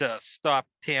to stop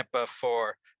Tampa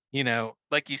for,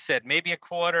 like you said, maybe a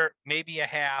quarter, maybe a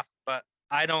half, but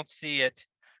I don't see it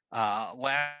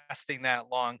lasting that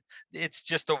long. It's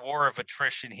just a war of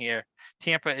attrition here.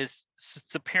 Tampa is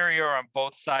superior on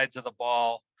both sides of the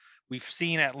ball. We've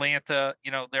seen Atlanta,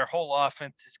 their whole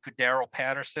offense is Cordero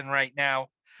Patterson right now.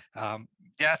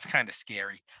 That's kind of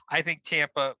scary. I think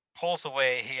Tampa pulls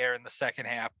away here in the second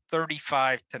half,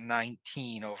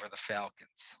 35-19 over the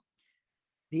Falcons.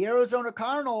 The Arizona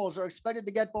Cardinals are expected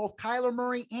to get both Kyler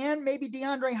Murray and maybe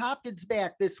DeAndre Hopkins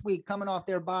back this week, coming off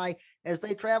their bye as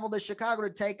they travel to Chicago to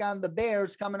take on the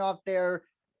Bears, coming off their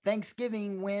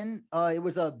Thanksgiving win. It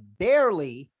was a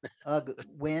barely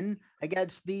win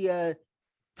against the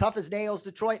tough as nails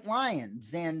Detroit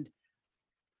Lions. And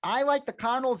I like the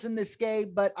Cardinals in this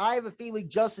game, but I have a feeling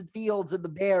Justin Fields and the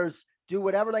Bears do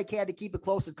whatever they can to keep it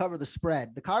close and cover the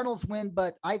spread. The Cardinals win,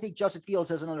 but I think Justin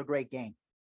Fields has another great game.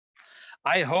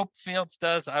 I hope Fields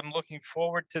does. I'm looking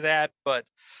forward to that, but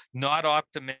not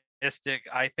optimistic.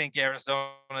 I think Arizona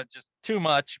just too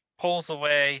much, pulls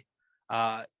away,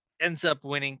 ends up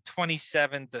winning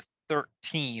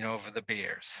 27-13 over the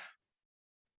Bears.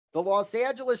 The Los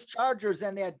Angeles Chargers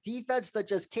and that defense that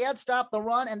just can't stop the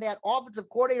run, and that offensive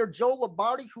coordinator, Joe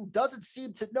Lombardi, who doesn't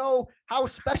seem to know how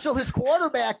special his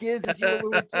quarterback is, as you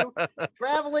alluded to,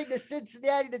 traveling to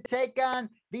Cincinnati to take on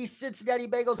these Cincinnati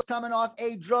Bengals, coming off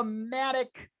a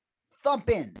dramatic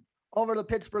thumping over the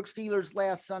Pittsburgh Steelers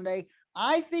last Sunday.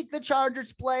 I think the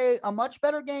Chargers play a much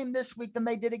better game this week than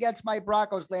they did against my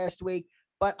Broncos last week.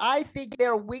 But I think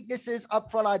their weaknesses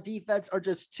up front on defense are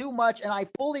just too much, and I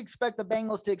fully expect the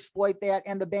Bengals to exploit that,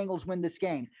 and the Bengals win this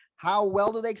game. How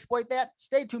well do they exploit that?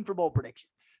 Stay tuned for bold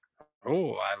predictions.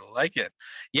 Oh, I like it.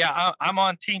 Yeah, I'm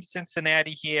on Team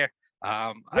Cincinnati here.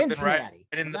 I've been right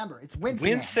in Remember, it's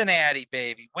Cincinnati. Cincinnati,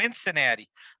 baby. Cincinnati.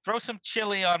 Throw some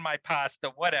chili on my pasta,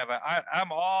 whatever.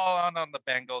 I'm all on the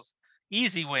Bengals.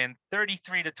 Easy win,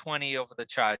 33-20 over the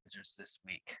Chargers this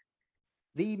week.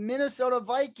 The Minnesota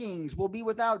Vikings will be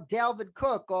without Dalvin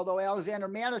Cook, although Alexander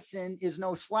Mattison is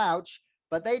no slouch.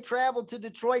 But they traveled to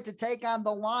Detroit to take on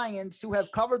the Lions, who have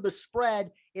covered the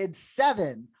spread in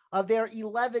 7 of their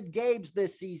 11 games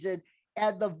this season.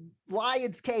 And the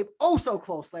Lions came oh so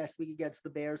close last week against the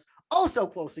Bears, oh so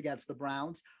close against the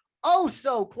Browns, oh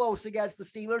so close against the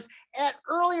Steelers. And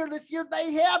earlier this year,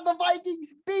 they had the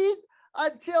Vikings beat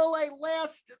until a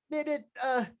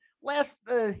last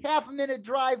half a minute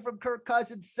drive from Kirk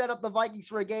Cousins set up the Vikings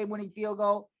for a game-winning field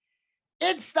goal.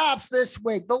 It stops this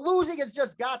week. The losing has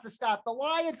just got to stop. The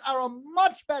Lions are a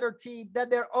much better team than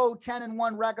their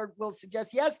 0-10-1 record will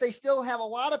suggest. Yes, they still have a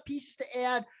lot of pieces to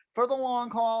add for the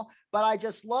long haul, but I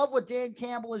just love what Dan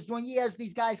Campbell is doing. He has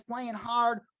these guys playing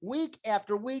hard week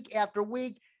after week after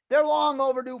week. They're long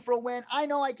overdue for a win. I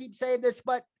know I keep saying this,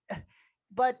 but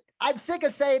I'm sick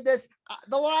of saying this.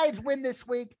 The Lions win this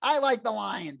week. I like the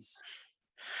Lions.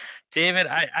 David,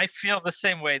 I feel the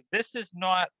same way. This is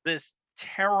not this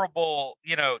terrible,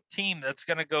 team that's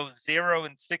going to go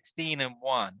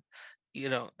 0-16-1.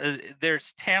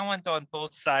 There's talent on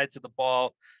both sides of the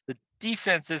ball. The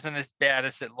defense isn't as bad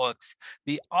as it looks.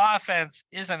 The offense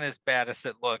isn't as bad as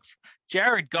it looks.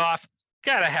 Jared Goff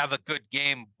got to have a good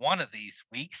game one of these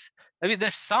weeks. I mean,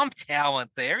 there's some talent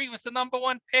there. He was the number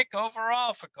 1 pick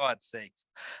overall, for God's sakes.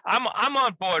 I'm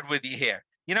on board with you here.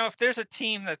 If there's a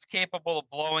team that's capable of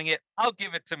blowing it, I'll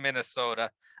give it to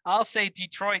Minnesota. I'll say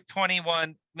Detroit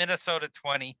 21, Minnesota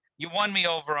 20. You won me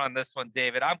over on this one,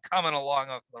 David. I'm coming along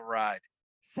off the ride.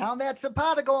 Sound that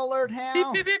simpatico alert, Hal.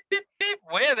 Beep, beep, beep, beep, beep.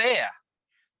 We're there.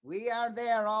 We are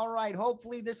there. All right.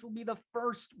 Hopefully this will be the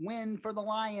first win for the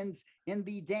Lions in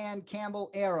the Dan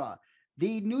Campbell era.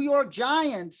 The New York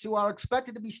Giants, who are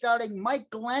expected to be starting Mike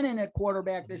Glennon at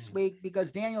quarterback this week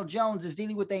because Daniel Jones is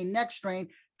dealing with a neck strain,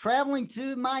 traveling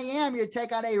to Miami to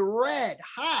take on a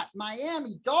red-hot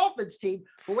Miami Dolphins team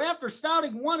who, after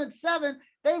starting 1-7,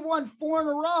 they've won 4 in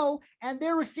a row, and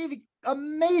they're receiving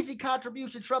amazing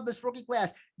contributions from this rookie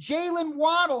class. Jalen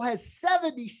Waddle has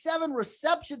 77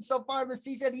 receptions so far this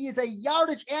season. He is a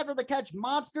yardage after the catch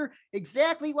monster,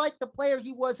 exactly like the player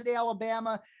he was at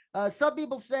Alabama. Some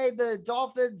people say the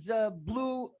Dolphins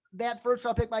blew that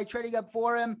first-round pick by trading up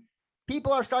for him.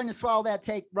 People are starting to swallow that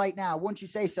take right now. Wouldn't you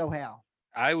say so, Hal?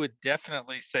 I would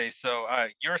definitely say so.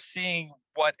 You're seeing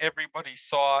what everybody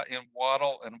saw in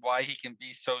Waddle and why he can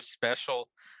be so special.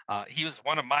 He was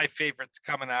one of my favorites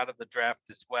coming out of the draft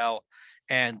as well.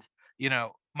 And,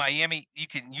 Miami, you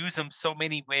can use him so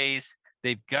many ways.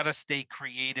 They've got to stay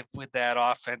creative with that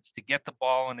offense to get the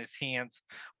ball in his hands,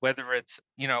 whether it's,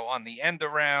 on the end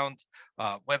around,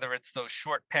 whether it's those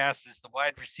short passes, the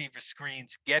wide receiver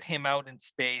screens, get him out in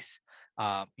space.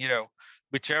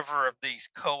 Whichever of these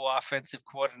co-offensive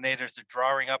coordinators are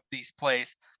drawing up these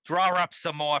plays, draw up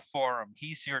some more for him.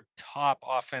 He's your top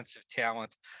offensive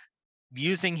talent.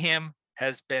 Using him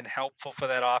has been helpful for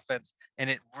that offense, and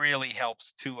it really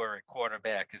helps Tua at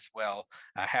quarterback as well,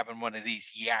 having one of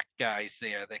these yak guys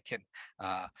there that can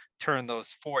turn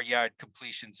those 4-yard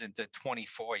completions into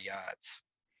 24 yards.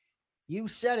 You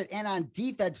said it. And on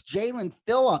defense, Jalen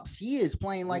Phillips, he is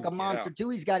playing like a monster too.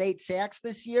 He's got 8 sacks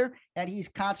this year, and he's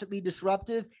constantly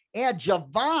disruptive. And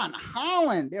Javon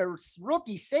Holland, their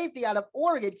rookie safety out of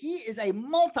Oregon, he is a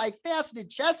multifaceted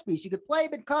chess piece. You could play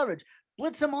him in coverage,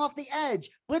 blitz him off the edge,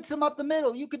 blitz him up the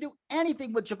middle. You could do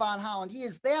anything with Javon Holland. He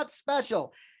is that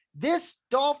special. This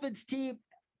Dolphins team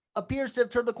appears to have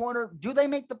turned the corner. Do they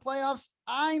make the playoffs?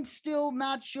 I'm still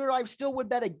not sure. I still would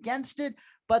bet against it.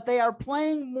 But they are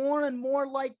playing more and more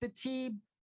like the team,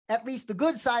 at least the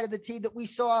good side of the team that we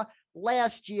saw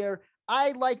last year.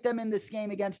 I like them in this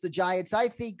game against the Giants. I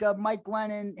think Mike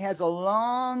Glennon has a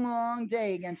long, long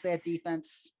day against that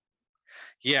defense.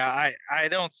 Yeah, I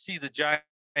don't see the Giants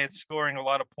scoring a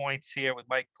lot of points here with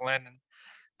Mike Glennon.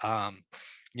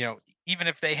 Even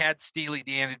if they had Steely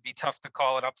Dan, it'd be tough to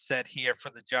call it upset here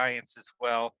for the Giants as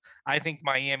well. I think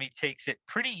Miami takes it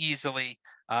pretty easily,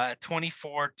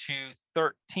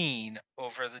 24-13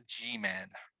 over the G-Men.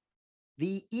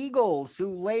 The Eagles, who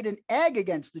laid an egg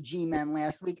against the G-Men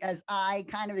last week, as I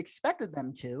kind of expected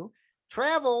them to,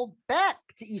 traveled back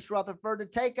to East Rutherford to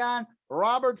take on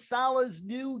Robert Saleh's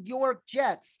New York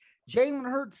Jets. Jalen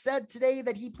Hurts said today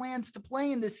that he plans to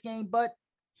play in this game, but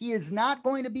he is not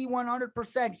going to be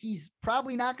 100%. He's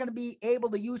probably not going to be able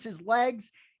to use his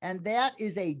legs, and that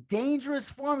is a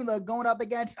dangerous formula going up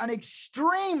against an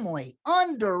extremely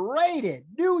underrated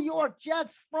New York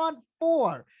Jets front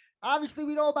four. Obviously,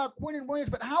 we know about Quinnen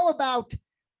Williams, but how about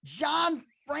John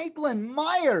Franklin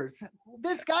Myers?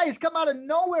 This guy has come out of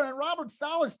nowhere, and Robert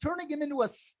Saleh is turning him into a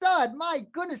stud. My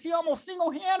goodness, he almost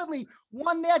single-handedly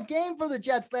won that game for the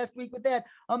Jets last week with that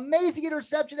amazing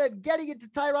interception and getting it to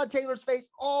Tyrod Taylor's face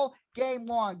all game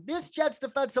long. This Jets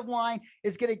defensive line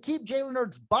is going to keep Jalen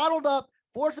Hurts bottled up,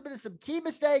 force him into some key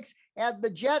mistakes, and the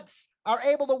Jets are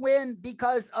able to win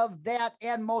because of that,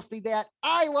 and mostly that.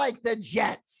 I like the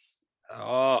Jets.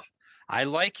 Oh, I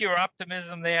like your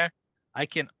optimism there. I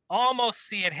can almost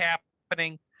see it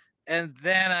happening. And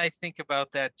then I think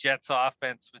about that Jets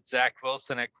offense with Zach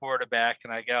Wilson at quarterback,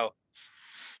 and I go,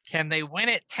 can they win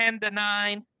it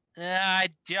 10-9? I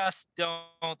just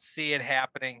don't see it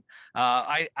happening.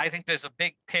 I think there's a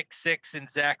big pick six in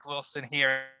Zach Wilson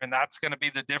here, and that's going to be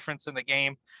the difference in the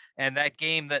game. And that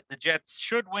game that the Jets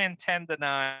should win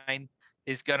 10-9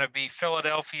 is going to be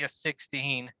Philadelphia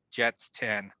 16, Jets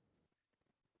 10.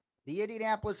 The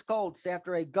Indianapolis Colts,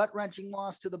 after a gut-wrenching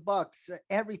loss to the Bucs,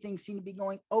 everything seemed to be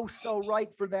going oh so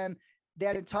right for them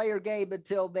that entire game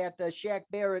until that Shaq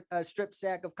Barrett strip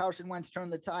sack of Carson Wentz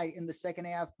turned the tide in the second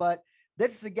half. But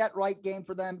this is a get-right game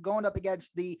for them, going up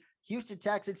against the Houston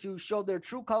Texans, who showed their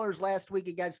true colors last week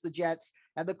against the Jets.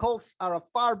 And the Colts are a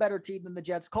far better team than the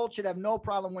Jets. Colts should have no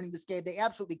problem winning this game. They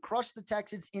absolutely crushed the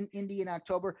Texans in Indy in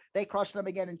October. They crushed them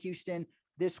again in Houston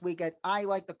this week. I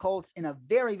like the Colts in a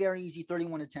very, very easy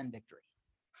 31-10 victory.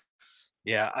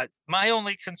 Yeah, my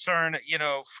only concern,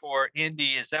 for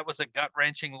Indy is that was a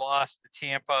gut-wrenching loss to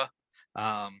Tampa.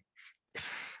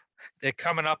 They're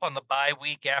coming up on the bye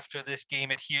week after this game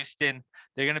at Houston.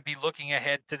 They're going to be looking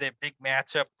ahead to their big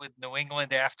matchup with New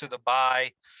England after the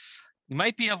bye. You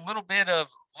might be a little bit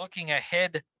of looking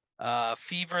ahead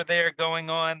fever there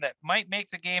going on that might make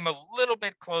the game a little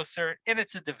bit closer, and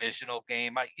it's a divisional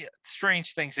game.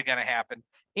 Strange things are going to happen.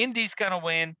 Indy's going to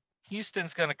win.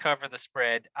 Houston's going to cover the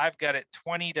spread. I've got it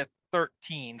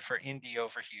 20-13 for Indy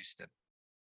over Houston.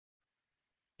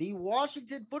 The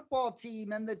Washington football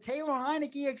team and the Taylor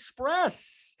Heineke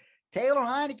Express. Taylor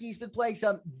Heineke's been playing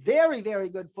some very, very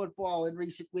good football in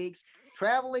recent weeks,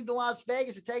 traveling to Las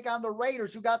Vegas to take on the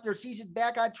Raiders, who got their season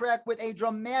back on track with a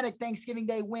dramatic Thanksgiving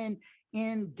Day win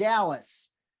in Dallas.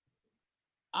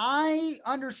 I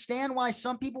understand why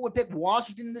some people would pick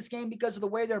Washington in this game because of the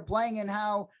way they're playing and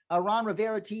how Ron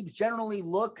Rivera teams generally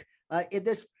look in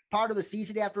this part of the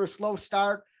season after a slow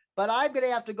start. But I'm going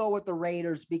to have to go with the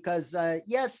Raiders because,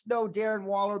 yes, no Darren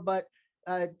Waller, but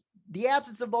the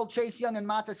absence of both Chase Young and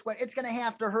Montez Sweat, it's going to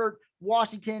have to hurt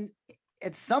Washington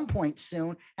at some point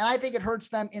soon. And I think it hurts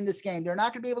them in this game. They're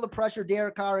not going to be able to pressure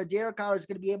Derek Carr. And Derek Carr is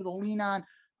going to be able to lean on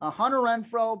Hunter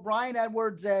Renfrow, Bryan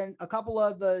Edwards, and a couple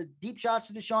of deep shots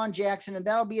to Deshaun Jackson. And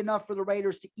that'll be enough for the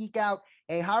Raiders to eke out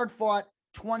a hard-fought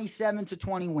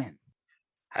 27-20 win.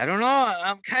 I don't know.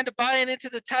 I'm kind of buying into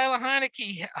the Tyler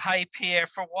Heineke hype here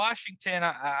for Washington.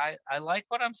 I like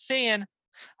what I'm seeing.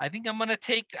 I think I'm going to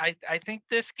take – I think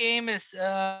this game is,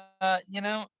 going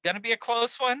to be a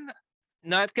close one.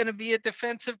 Not going to be a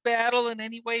defensive battle in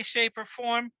any way, shape, or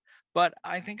form. But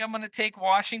I think I'm going to take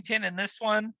Washington in this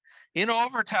one in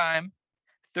overtime,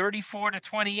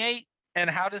 34-28. And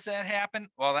how does that happen?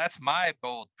 Well, that's my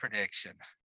bold prediction.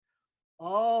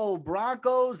 Oh,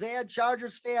 Broncos and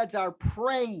Chargers fans are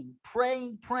praying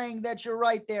that you're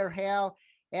right there, Hal.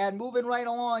 And moving right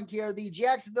along here, the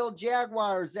Jacksonville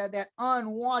Jaguars at that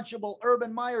unwatchable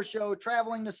Urban Meyer show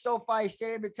traveling to SoFi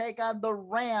Stadium to take on the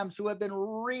Rams, who have been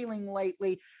reeling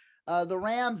lately. The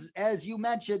Rams, as you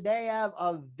mentioned, they have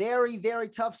a very, very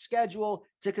tough schedule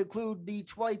to conclude the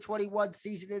 2021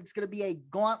 season. It's going to be a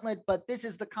gauntlet, but this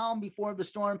is the calm before the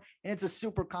storm, and it's a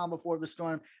super calm before the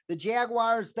storm. The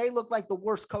Jaguars, they look like the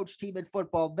worst coach team in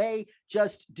football. They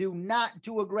just do not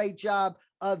do a great job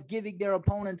of giving their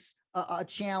opponents a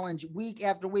challenge week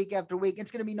after week after week.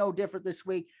 It's going to be no different this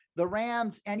week. The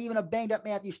Rams and even a banged up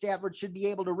Matthew Stafford should be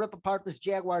able to rip apart this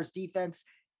Jaguars defense.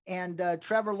 And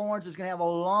Trevor Lawrence is going to have a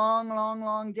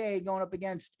long day going up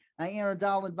against Aaron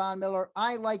Donald and Von Miller.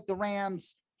 I like the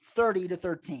Rams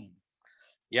 30-13.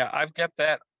 Yeah, I've got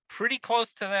that pretty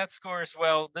close to that score as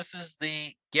well. This is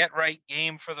the get right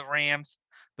game for the Rams,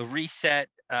 the reset,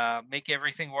 make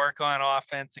everything work on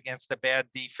offense against a bad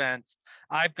defense.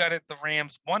 I've got it the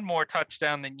Rams one more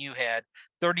touchdown than you had,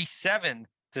 37-13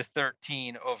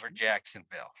 over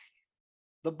Jacksonville.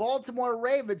 The Baltimore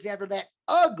Ravens, after that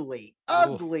ugly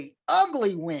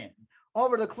win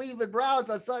over the Cleveland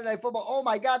Browns on Sunday Night Football. Oh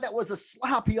my God, that was a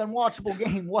sloppy, unwatchable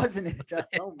game, wasn't it?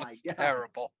 Oh my God.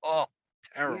 Terrible. Oh,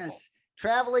 terrible. Yes.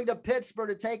 Traveling to Pittsburgh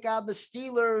to take on the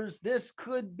Steelers. This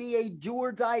could be a do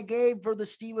or die game for the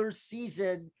Steelers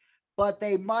season, but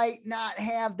they might not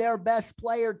have their best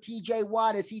player, TJ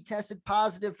Watt, as he tested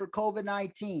positive for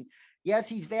COVID-19. Yes,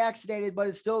 he's vaccinated, but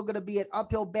it's still going to be an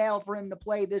uphill battle for him to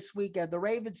play this weekend. The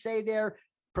Ravens say they're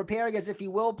preparing as if he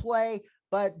will play,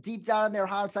 but deep down in their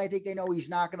hearts, I think they know he's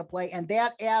not going to play. And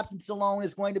that absence alone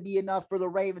is going to be enough for the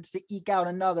Ravens to eke out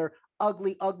another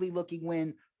ugly looking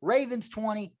win. Ravens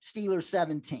 20, Steelers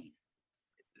 17.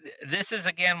 This is,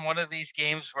 again, one of these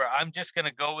games where I'm just going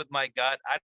to go with my gut.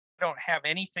 I don't have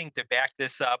anything to back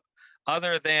this up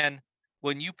other than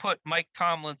when you put Mike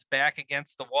Tomlin's back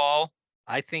against the wall,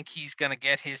 I think he's going to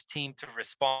get his team to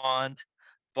respond.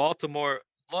 Baltimore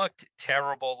looked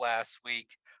terrible last week.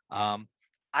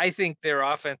 I think their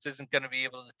offense isn't going to be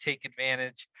able to take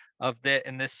advantage of that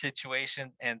in this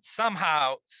situation. And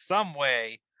somehow, some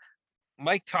way,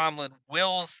 Mike Tomlin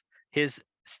wills his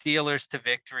Steelers to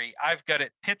victory. I've got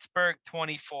it Pittsburgh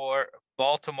 24,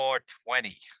 Baltimore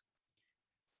 20.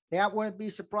 That wouldn't be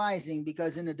surprising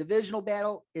because in a divisional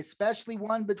battle, especially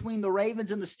one between the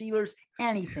Ravens and the Steelers,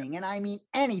 anything, and I mean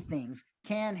anything,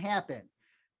 can happen.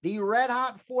 The red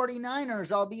hot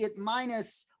 49ers, albeit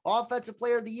minus Offensive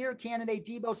Player of the Year candidate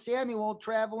Deebo Samuel,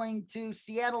 traveling to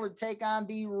Seattle to take on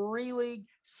the reeling,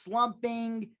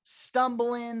 slumping,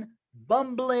 stumbling,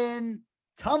 bumbling,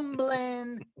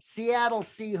 tumbling Seattle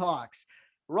Seahawks.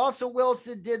 Russell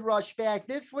Wilson did rush back.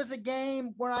 This was a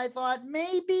game where I thought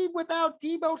maybe without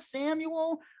Deebo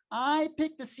Samuel, I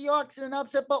picked the Seahawks in an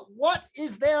upset, but what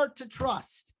is there to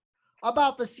trust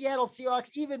about the Seattle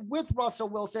Seahawks, even with Russell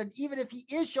Wilson, even if he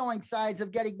is showing signs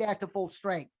of getting back to full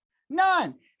strength?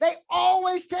 None. They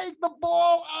always take the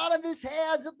ball out of his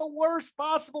hands at the worst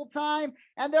possible time,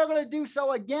 and they're going to do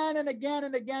so again and again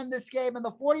and again this game, and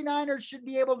the 49ers should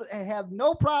be able to have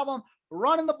no problem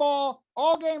running the ball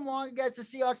all game long against the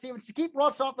Seahawks teams to keep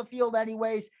Russ off the field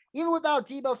anyways. Even without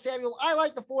Deebo Samuel, I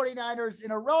like the 49ers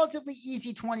in a relatively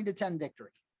easy 20-10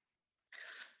 victory.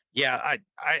 Yeah,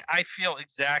 I feel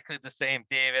exactly the same,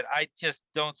 David. I just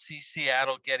don't see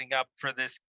Seattle getting up for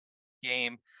this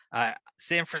game.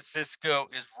 San Francisco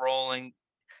is rolling.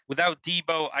 Without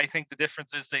Deebo, I think the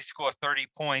difference is they score 30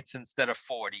 points instead of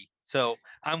 40. So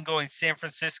I'm going San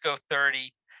Francisco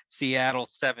 30, Seattle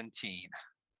 17.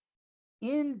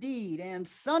 Indeed. And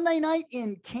Sunday night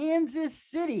in Kansas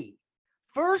City,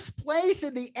 first place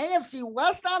in the AFC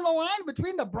West on the line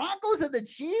between the Broncos and the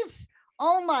Chiefs.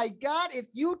 Oh my God. If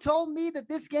you told me that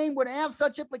this game would have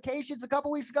such implications a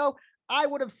couple weeks ago, I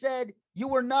would have said you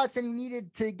were nuts and you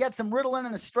needed to get some Ritalin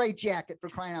and a straitjacket, for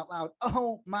crying out loud.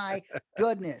 Oh my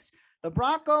goodness. The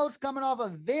Broncos coming off a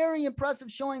very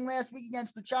impressive showing last week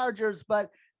against the Chargers,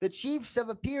 but the Chiefs have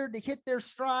appeared to hit their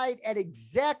stride at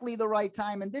exactly the right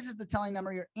time. And this is the telling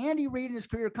number here. Andy Reid in his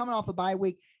career coming off a bye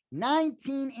week,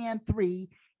 19-3.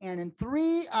 And in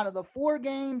 3 out of the 4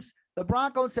 games the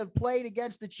Broncos have played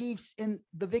against the Chiefs in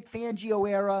the Vic Fangio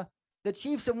era, the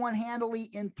Chiefs have won handily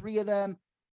in 3 of them.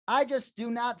 I just do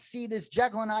not see this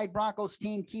Jekyll and Hyde Broncos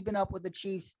team keeping up with the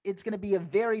Chiefs. It's going to be a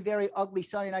very, very ugly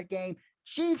Sunday night game.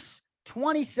 Chiefs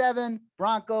 27,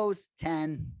 Broncos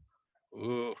 10.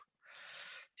 Ooh,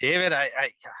 David,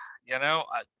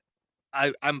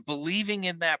 I'm believing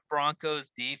in that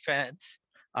Broncos defense.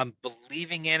 I'm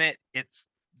believing in it. It's,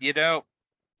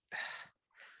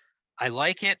 I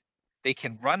like it. They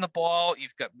can run the ball.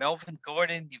 You've got Melvin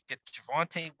Gordon. You've got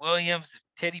Javonte Williams. If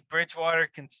Teddy Bridgewater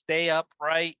can stay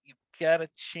upright, you've got a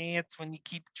chance when you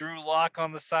keep Drew Lock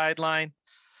on the sideline.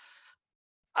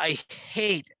 I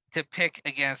hate to pick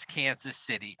against Kansas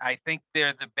City. I think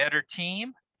they're the better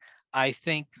team. I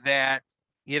think that,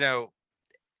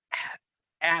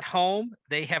 at home,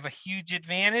 they have a huge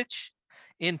advantage.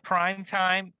 In prime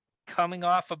time, coming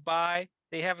off a bye,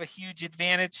 they have a huge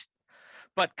advantage.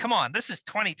 But come on, this is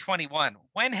 2021.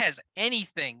 When has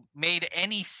anything made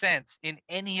any sense in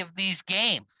any of these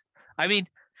games? I mean,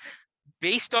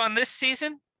 based on this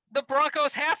season, the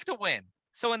Broncos have to win.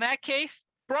 So in that case,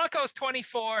 Broncos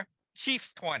 24,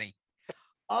 Chiefs 20.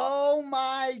 Oh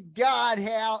my God,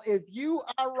 Hal. If you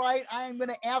are right, I am going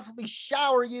to absolutely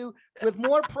shower you with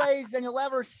more praise than you'll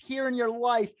ever hear in your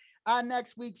life on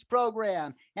next week's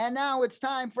program. And now it's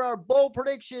time for our bold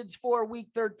predictions for week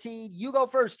 13. You go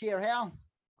first here, Hal.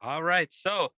 All right.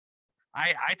 So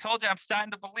I told you I'm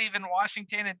starting to believe in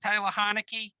Washington and Tyler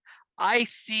Heineke. I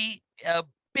see a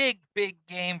big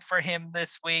game for him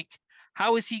this week.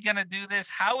 How is he going to do this?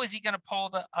 How is he going to pull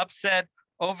the upset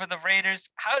over the Raiders?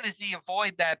 How does he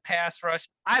avoid that pass rush?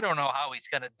 I don't know how he's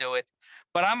going to do it,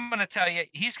 but I'm going to tell you,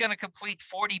 he's going to complete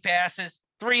 40 passes,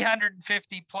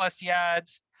 350 plus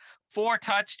yards, 4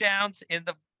 touchdowns in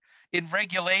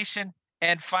regulation,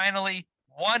 and finally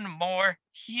one more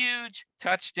huge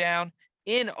touchdown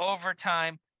in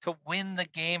overtime to win the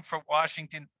game for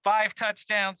Washington. 5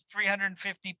 touchdowns,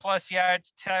 350 plus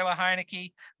yards. Tyler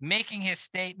Heineke making his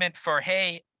statement for,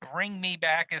 hey, bring me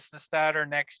back as the starter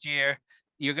next year.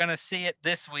 You're going to see it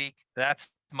this week. That's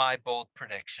my bold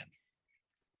prediction.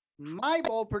 My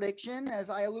bold prediction,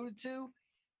 as I alluded to,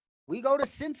 we go to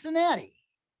Cincinnati,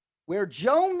 where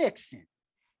Joe Mixon,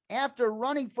 after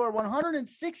running for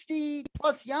 160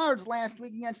 plus yards last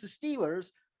week against the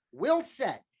Steelers, will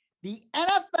set the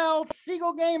NFL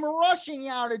single game rushing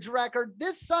yardage record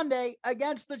this Sunday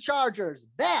against the Chargers.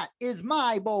 That is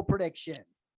my bold prediction.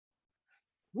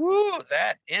 Woo,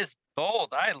 that is bold.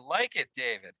 I like it,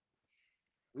 David.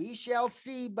 We shall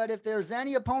see, but if there's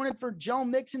any opponent for Joe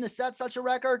Mixon to set such a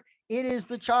record, it is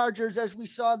the Chargers, as we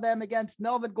saw them against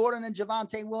Melvin Gordon and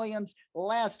Javonte Williams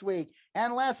last week.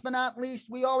 And last but not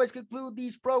least, we always conclude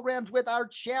these programs with our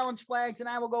challenge flags, and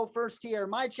I will go first here.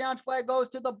 My challenge flag goes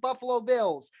to the Buffalo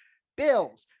Bills.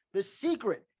 Bills, the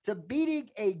secret to beating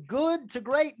a good to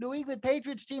great New England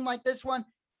Patriots team like this one,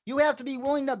 you have to be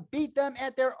willing to beat them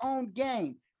at their own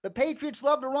game. The Patriots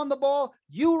love to run the ball.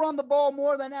 You run the ball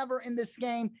more than ever in this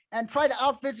game and try to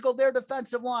out-physical their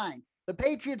defensive line. The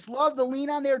Patriots love to lean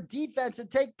on their defense and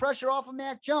take pressure off of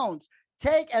Mac Jones.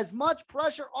 Take as much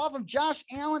pressure off of Josh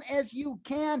Allen as you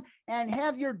can and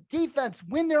have your defense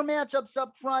win their matchups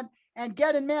up front and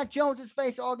get in Mac Jones's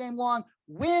face all game long.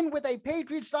 Win with a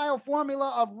Patriot-style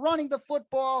formula of running the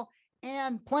football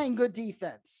and playing good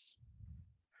defense.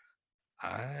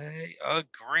 I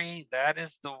agree. That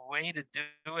is the way to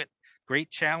do it. Great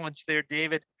challenge there,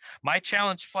 David. My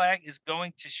challenge flag is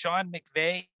going to Sean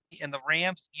McVay and the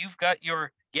Rams. You've got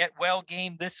your get well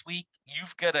game this week.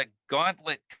 You've got a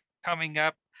gauntlet coming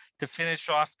up to finish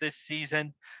off this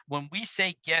season. When we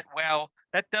say get well,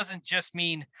 that doesn't just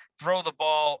mean throw the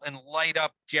ball and light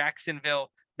up Jacksonville.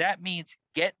 That means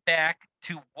get back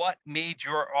to what made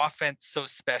your offense so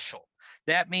special.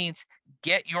 That means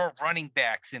get your running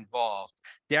backs involved.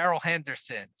 Darrell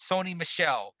Henderson, Sony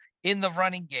Michel in the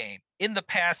running game, in the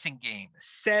passing game.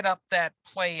 Set up that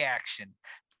play action.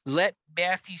 Let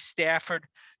Matthew Stafford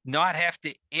not have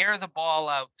to air the ball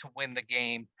out to win the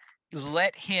game.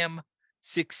 Let him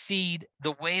succeed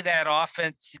the way that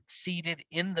offense succeeded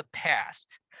in the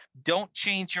past. Don't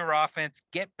change your offense.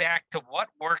 Get back to what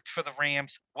worked for the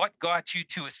Rams, what got you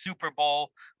to a Super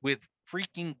Bowl with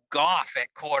freaking Goff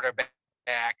at quarterback.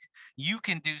 You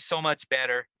can do so much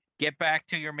better. Get back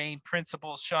to your main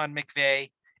principles, Sean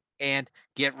McVay, and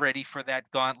get ready for that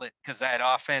gauntlet, because that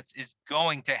offense is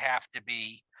going to have to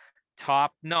be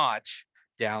top notch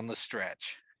down the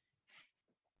stretch.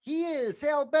 He is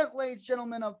Hal Bent, ladies and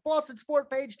gentlemen, of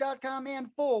BostonSportPage.com and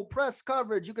Full Press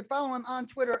Coverage. You can follow him on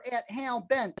Twitter at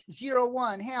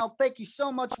HalBent01. Hal, thank you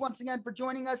so much once again for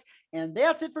joining us. And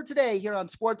that's it for today here on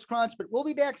Sports Crunch. But we'll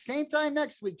be back same time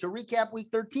next week to recap Week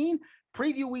 13,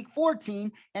 preview Week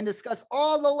 14, and discuss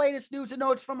all the latest news and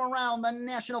notes from around the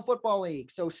National Football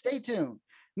League. So stay tuned.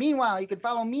 Meanwhile, you can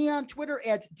follow me on Twitter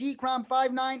at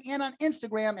DCrom59 and on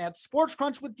Instagram at Sports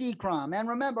Crunch with DCrom. And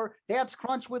remember, that's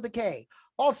Crunch with a K.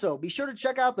 Also, be sure to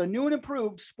check out the new and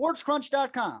improved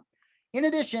sportscrunch.com. In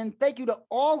addition, thank you to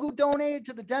all who donated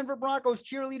to the Denver Broncos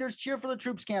Cheerleaders Cheer for the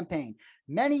Troops campaign.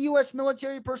 Many U.S.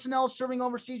 military personnel serving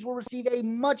overseas will receive a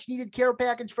much-needed care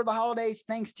package for the holidays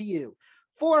thanks to you.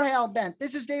 For Hal Bent,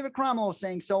 this is David Cromwell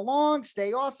saying so long,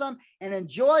 stay awesome, and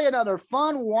enjoy another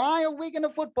fun, wild weekend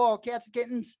of football. Cats and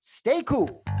kittens, stay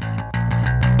cool.